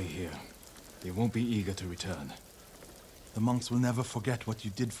lost badly here. They won't be eager to return. The monks will never forget what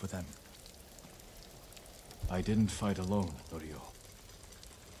you did for them. I didn't fight alone, Norio.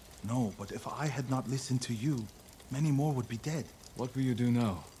 No, but if I had not listened to you, many more would be dead. What will you do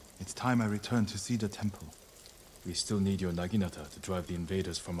now? It's time I return to Cedar Temple. We still need your Naginata to drive the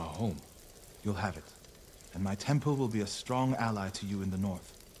invaders from our home. You'll have it. And my temple will be a strong ally to you in the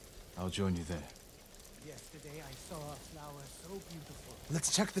north. I'll join you there. Yesterday I saw a flower so beautiful.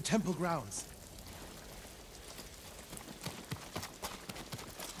 Let's check the temple grounds.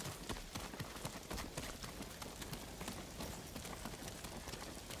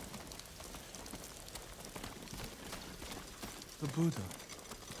 The Buddha.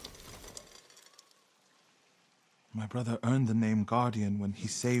 My brother earned the name Guardian when he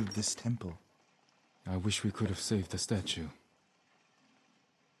saved this temple. I wish we could have saved the statue.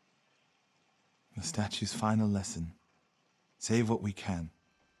 The statue's final lesson. Save what we can,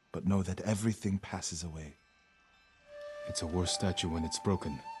 but know that everything passes away. It's a worse statue when it's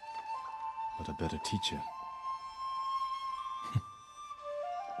broken, but a better teacher.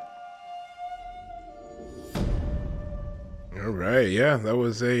 All right, yeah, that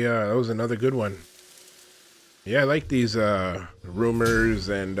was another good one. Yeah, I like these rumors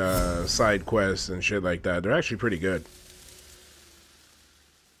and side quests and shit like that. They're actually pretty good.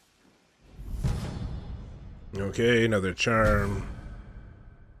 Okay, another charm.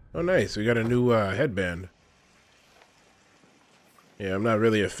 Oh, nice. We got a new headband. Yeah, I'm not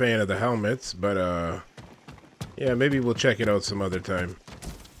really a fan of the helmets, but yeah, maybe we'll check it out some other time.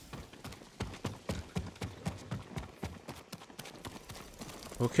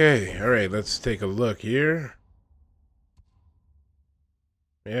 Okay, alright, let's take a look here.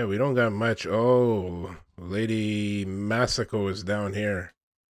 Yeah, we don't got much. Oh, Lady Masako is down here.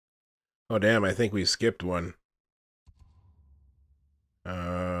 Oh, damn, I think we skipped one.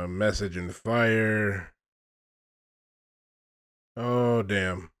 Message and fire. Oh,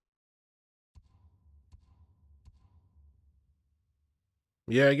 damn.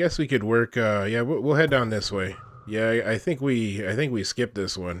 Yeah, I guess we could work, yeah, we'll head down this way. Yeah, I think we skipped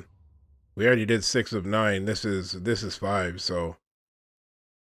this one. We already did 6 of 9. This is 5, so.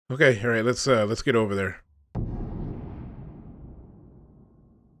 Okay, all right, let's get over there.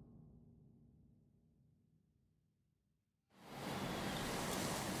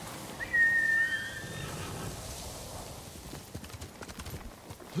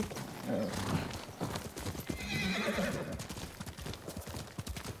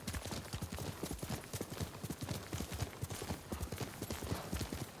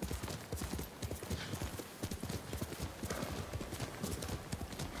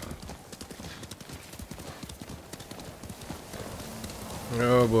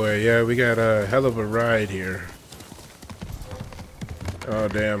 Oh boy, yeah, we got a hell of a ride here. Oh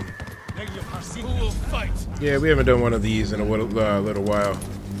damn. Yeah, we haven't done one of these in a little while.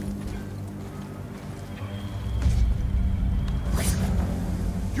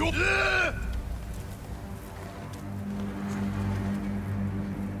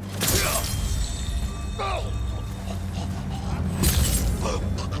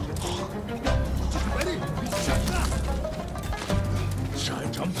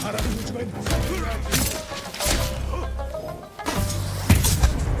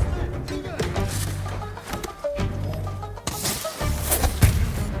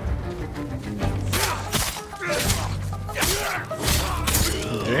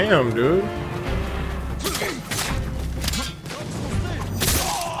 Damn, dude.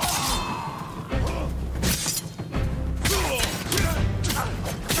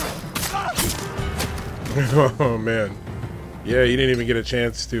 Oh man. Yeah, you didn't even get a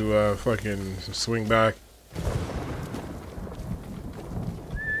chance to fucking swing back.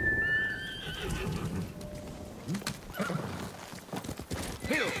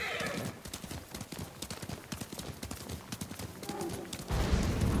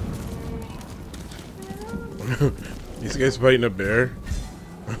 These guys fighting a bear?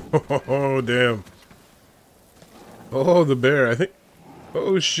 Oh, damn. Oh, the bear, I think.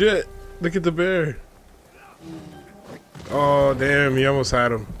 Oh, shit. Look at the bear. Oh, damn, he almost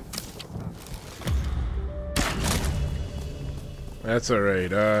had him. That's alright.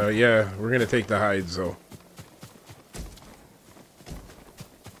 Yeah, we're gonna take the hides though.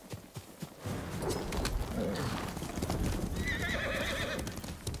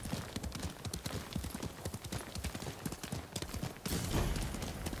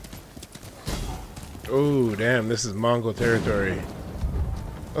 Oh, damn, this is Mongol territory.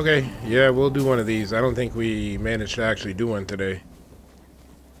 Okay, yeah, we'll do one of these. I don't think we managed to actually do one today.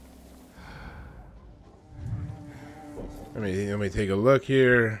 Let me take a look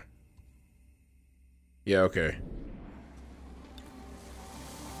here. Yeah, okay.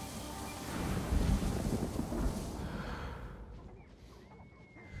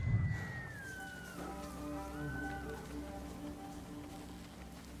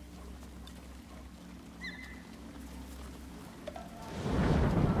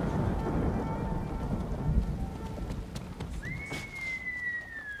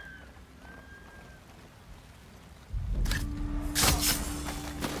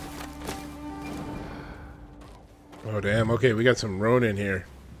 Oh, damn. Okay, we got some Ronin here.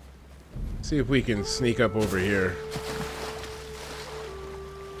 See if we can sneak up over here.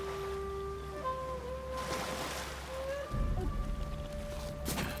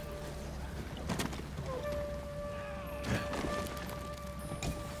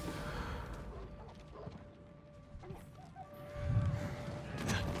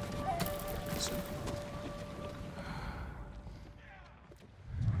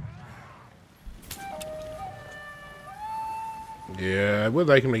 Yeah, I would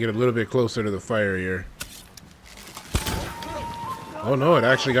like him to get a little bit closer to the fire here. Oh no, it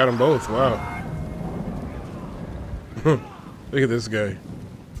actually got them both. Wow. Look at this guy.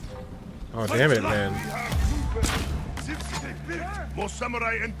 Oh, damn it, man.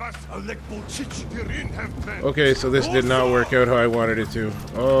 Okay, so this did not work out how I wanted it to.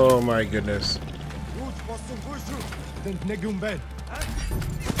 Oh my goodness.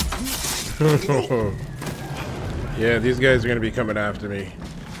 Yeah, these guys are going to be coming after me.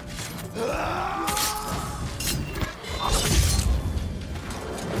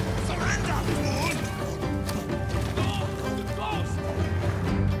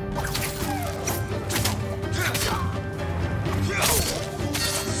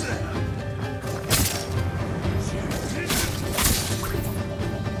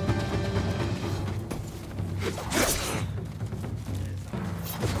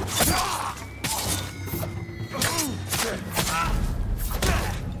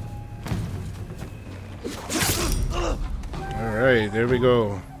 Alright, there we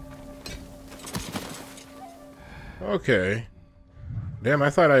go. Okay. Damn, I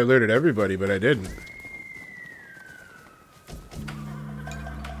thought I alerted everybody, but I didn't.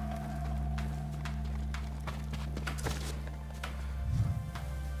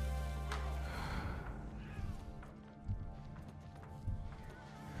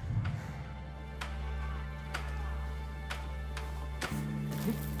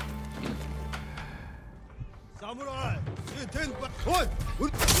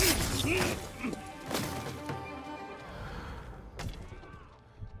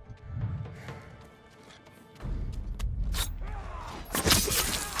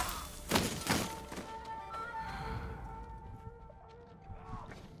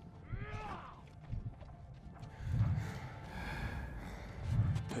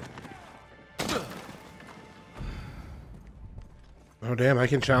 Oh damn, I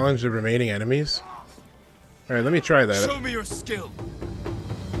can challenge the remaining enemies? Alright, let me try that. Show me your skill.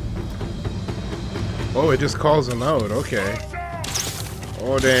 Oh, it just calls them out, okay.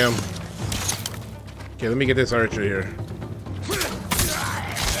 Oh damn. Okay, let me get this archer here.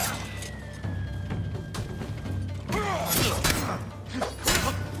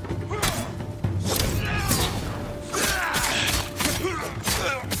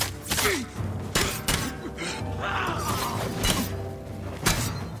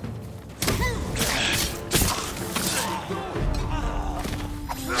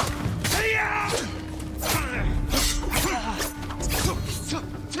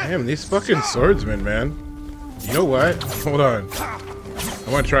 Damn, these fucking swordsmen, man. You know what? Hold on. I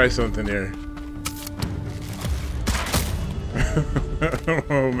want to try something here.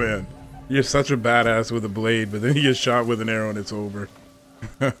 Oh, man. You're such a badass with a blade, but then you get shot with an arrow and it's over.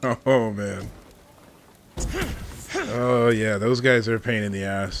 Oh, man. Oh, yeah. Those guys are a pain in the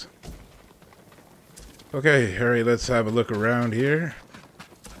ass. Okay, Harry, let's have a look around here.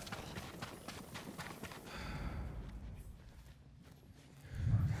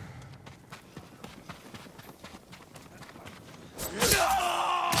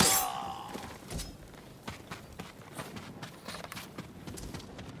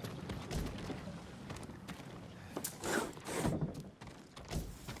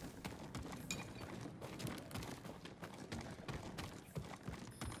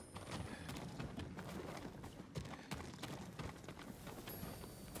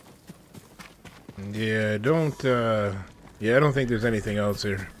 Yeah, I don't think there's anything else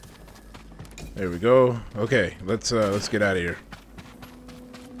here. There we go. Okay, let's get out of here.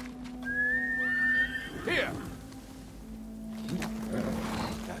 Here.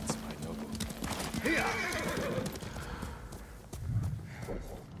 That's my noble. Here.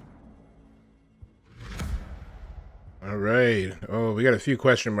 All right. Oh, we got a few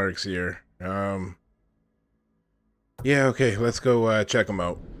question marks here. Yeah, okay, let's go check them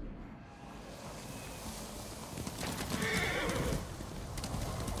out.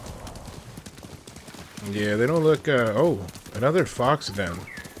 Yeah, they don't look, oh, another fox den.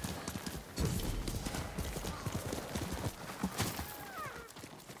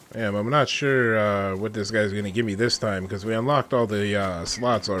 Damn, I'm not sure what this guy's gonna give me this time, because we unlocked all the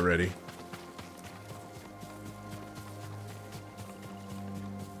slots already.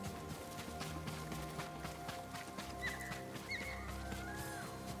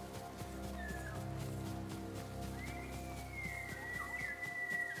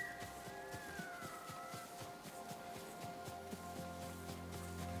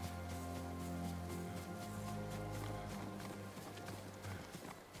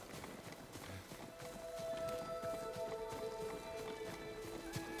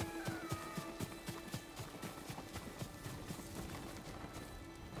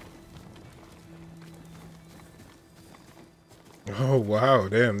 Oh wow,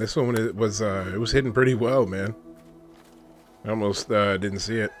 damn! This one it was hidden pretty well, man. I almost didn't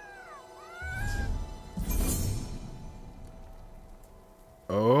see it.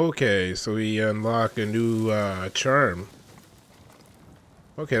 Okay, so we unlock a new charm.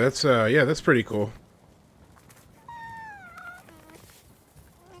 Okay, that's yeah, that's pretty cool.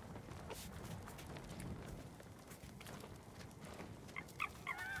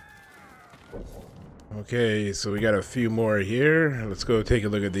 Okay, so we got a few more here. Let's go take a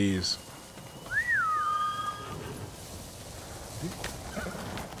look at these.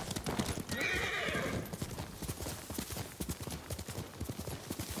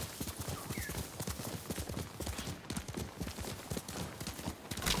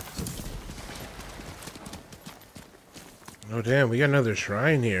 Oh damn, we got another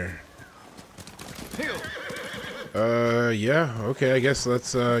shrine here. Yeah, okay, I guess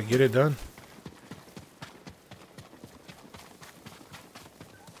let's get it done.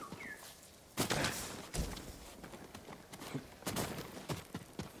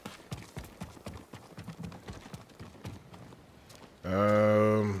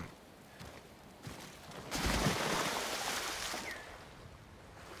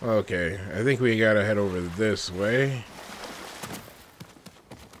 Okay, I think we gotta head over this way.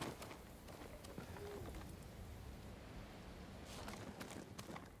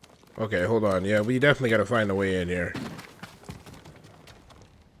 Okay, hold on. Yeah, we definitely gotta find a way in here.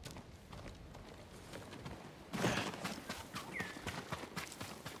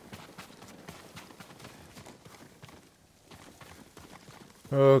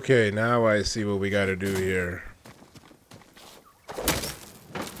 Okay, now I see what we gotta do here.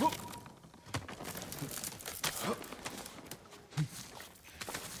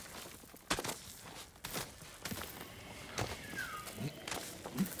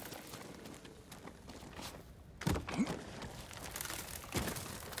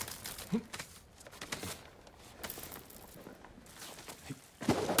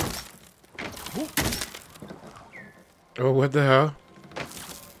 Oh, what the hell?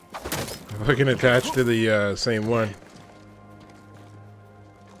 I'm fucking attached to the same one.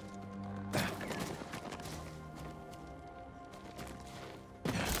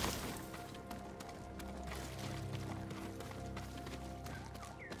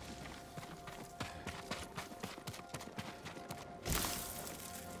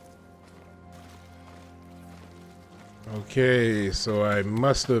 Okay, so I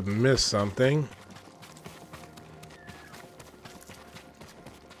must have missed something.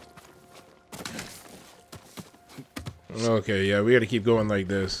 Okay, yeah, we gotta keep going like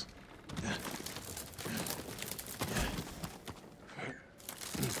this.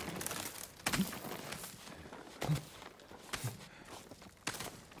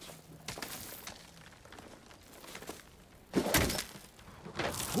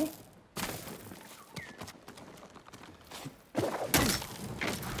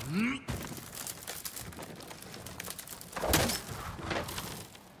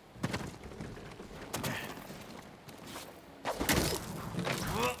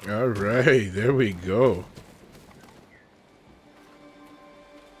 All right, there we go.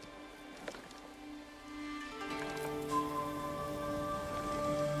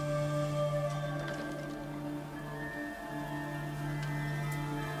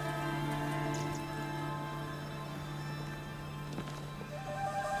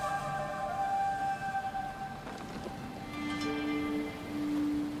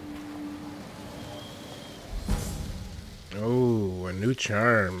 new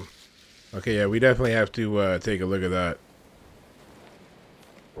charm. Okay, yeah, we definitely have to take a look at that.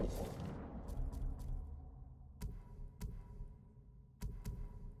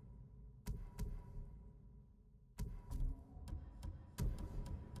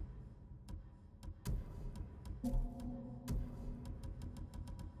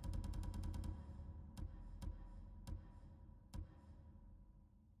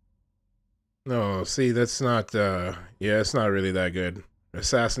 No, see, that's not, yeah, it's not really that good.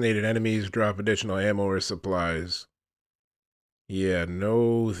 Assassinated enemies drop additional ammo or supplies. Yeah,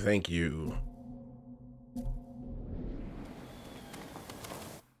 no, thank you.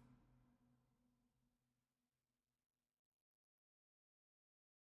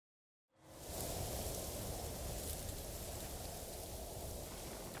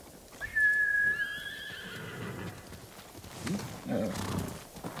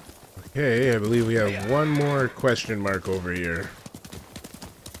 Okay, I believe we have one more question mark over here.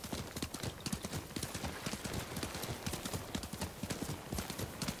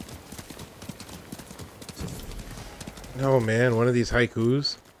 Oh man, one of these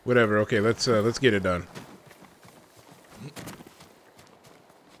haikus? Whatever, okay, let's get it done.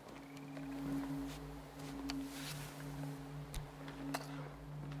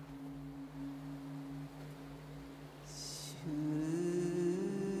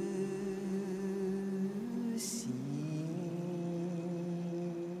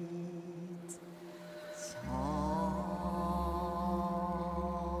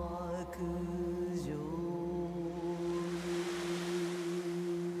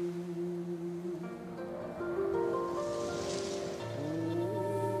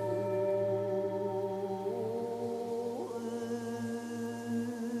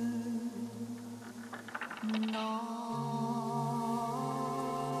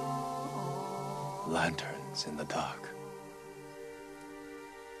 Lanterns in the dark.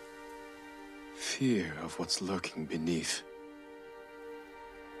 Fear of what's lurking beneath.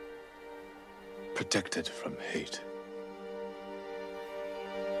 Protected from hate.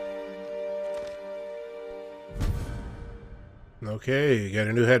 Okay, you got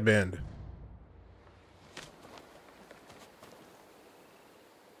a new headband.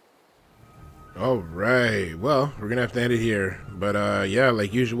 Alright, well, we're gonna have to end it here. But yeah,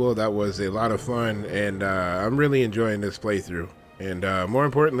 like usual, that was a lot of fun, and I'm really enjoying this playthrough. And more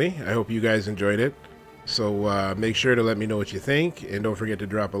importantly, I hope you guys enjoyed it. So make sure to let me know what you think, and don't forget to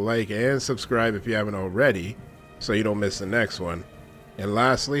drop a like and subscribe if you haven't already, so you don't miss the next one. And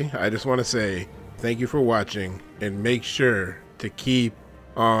lastly, I just want to say thank you for watching, and make sure to keep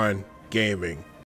on gaming.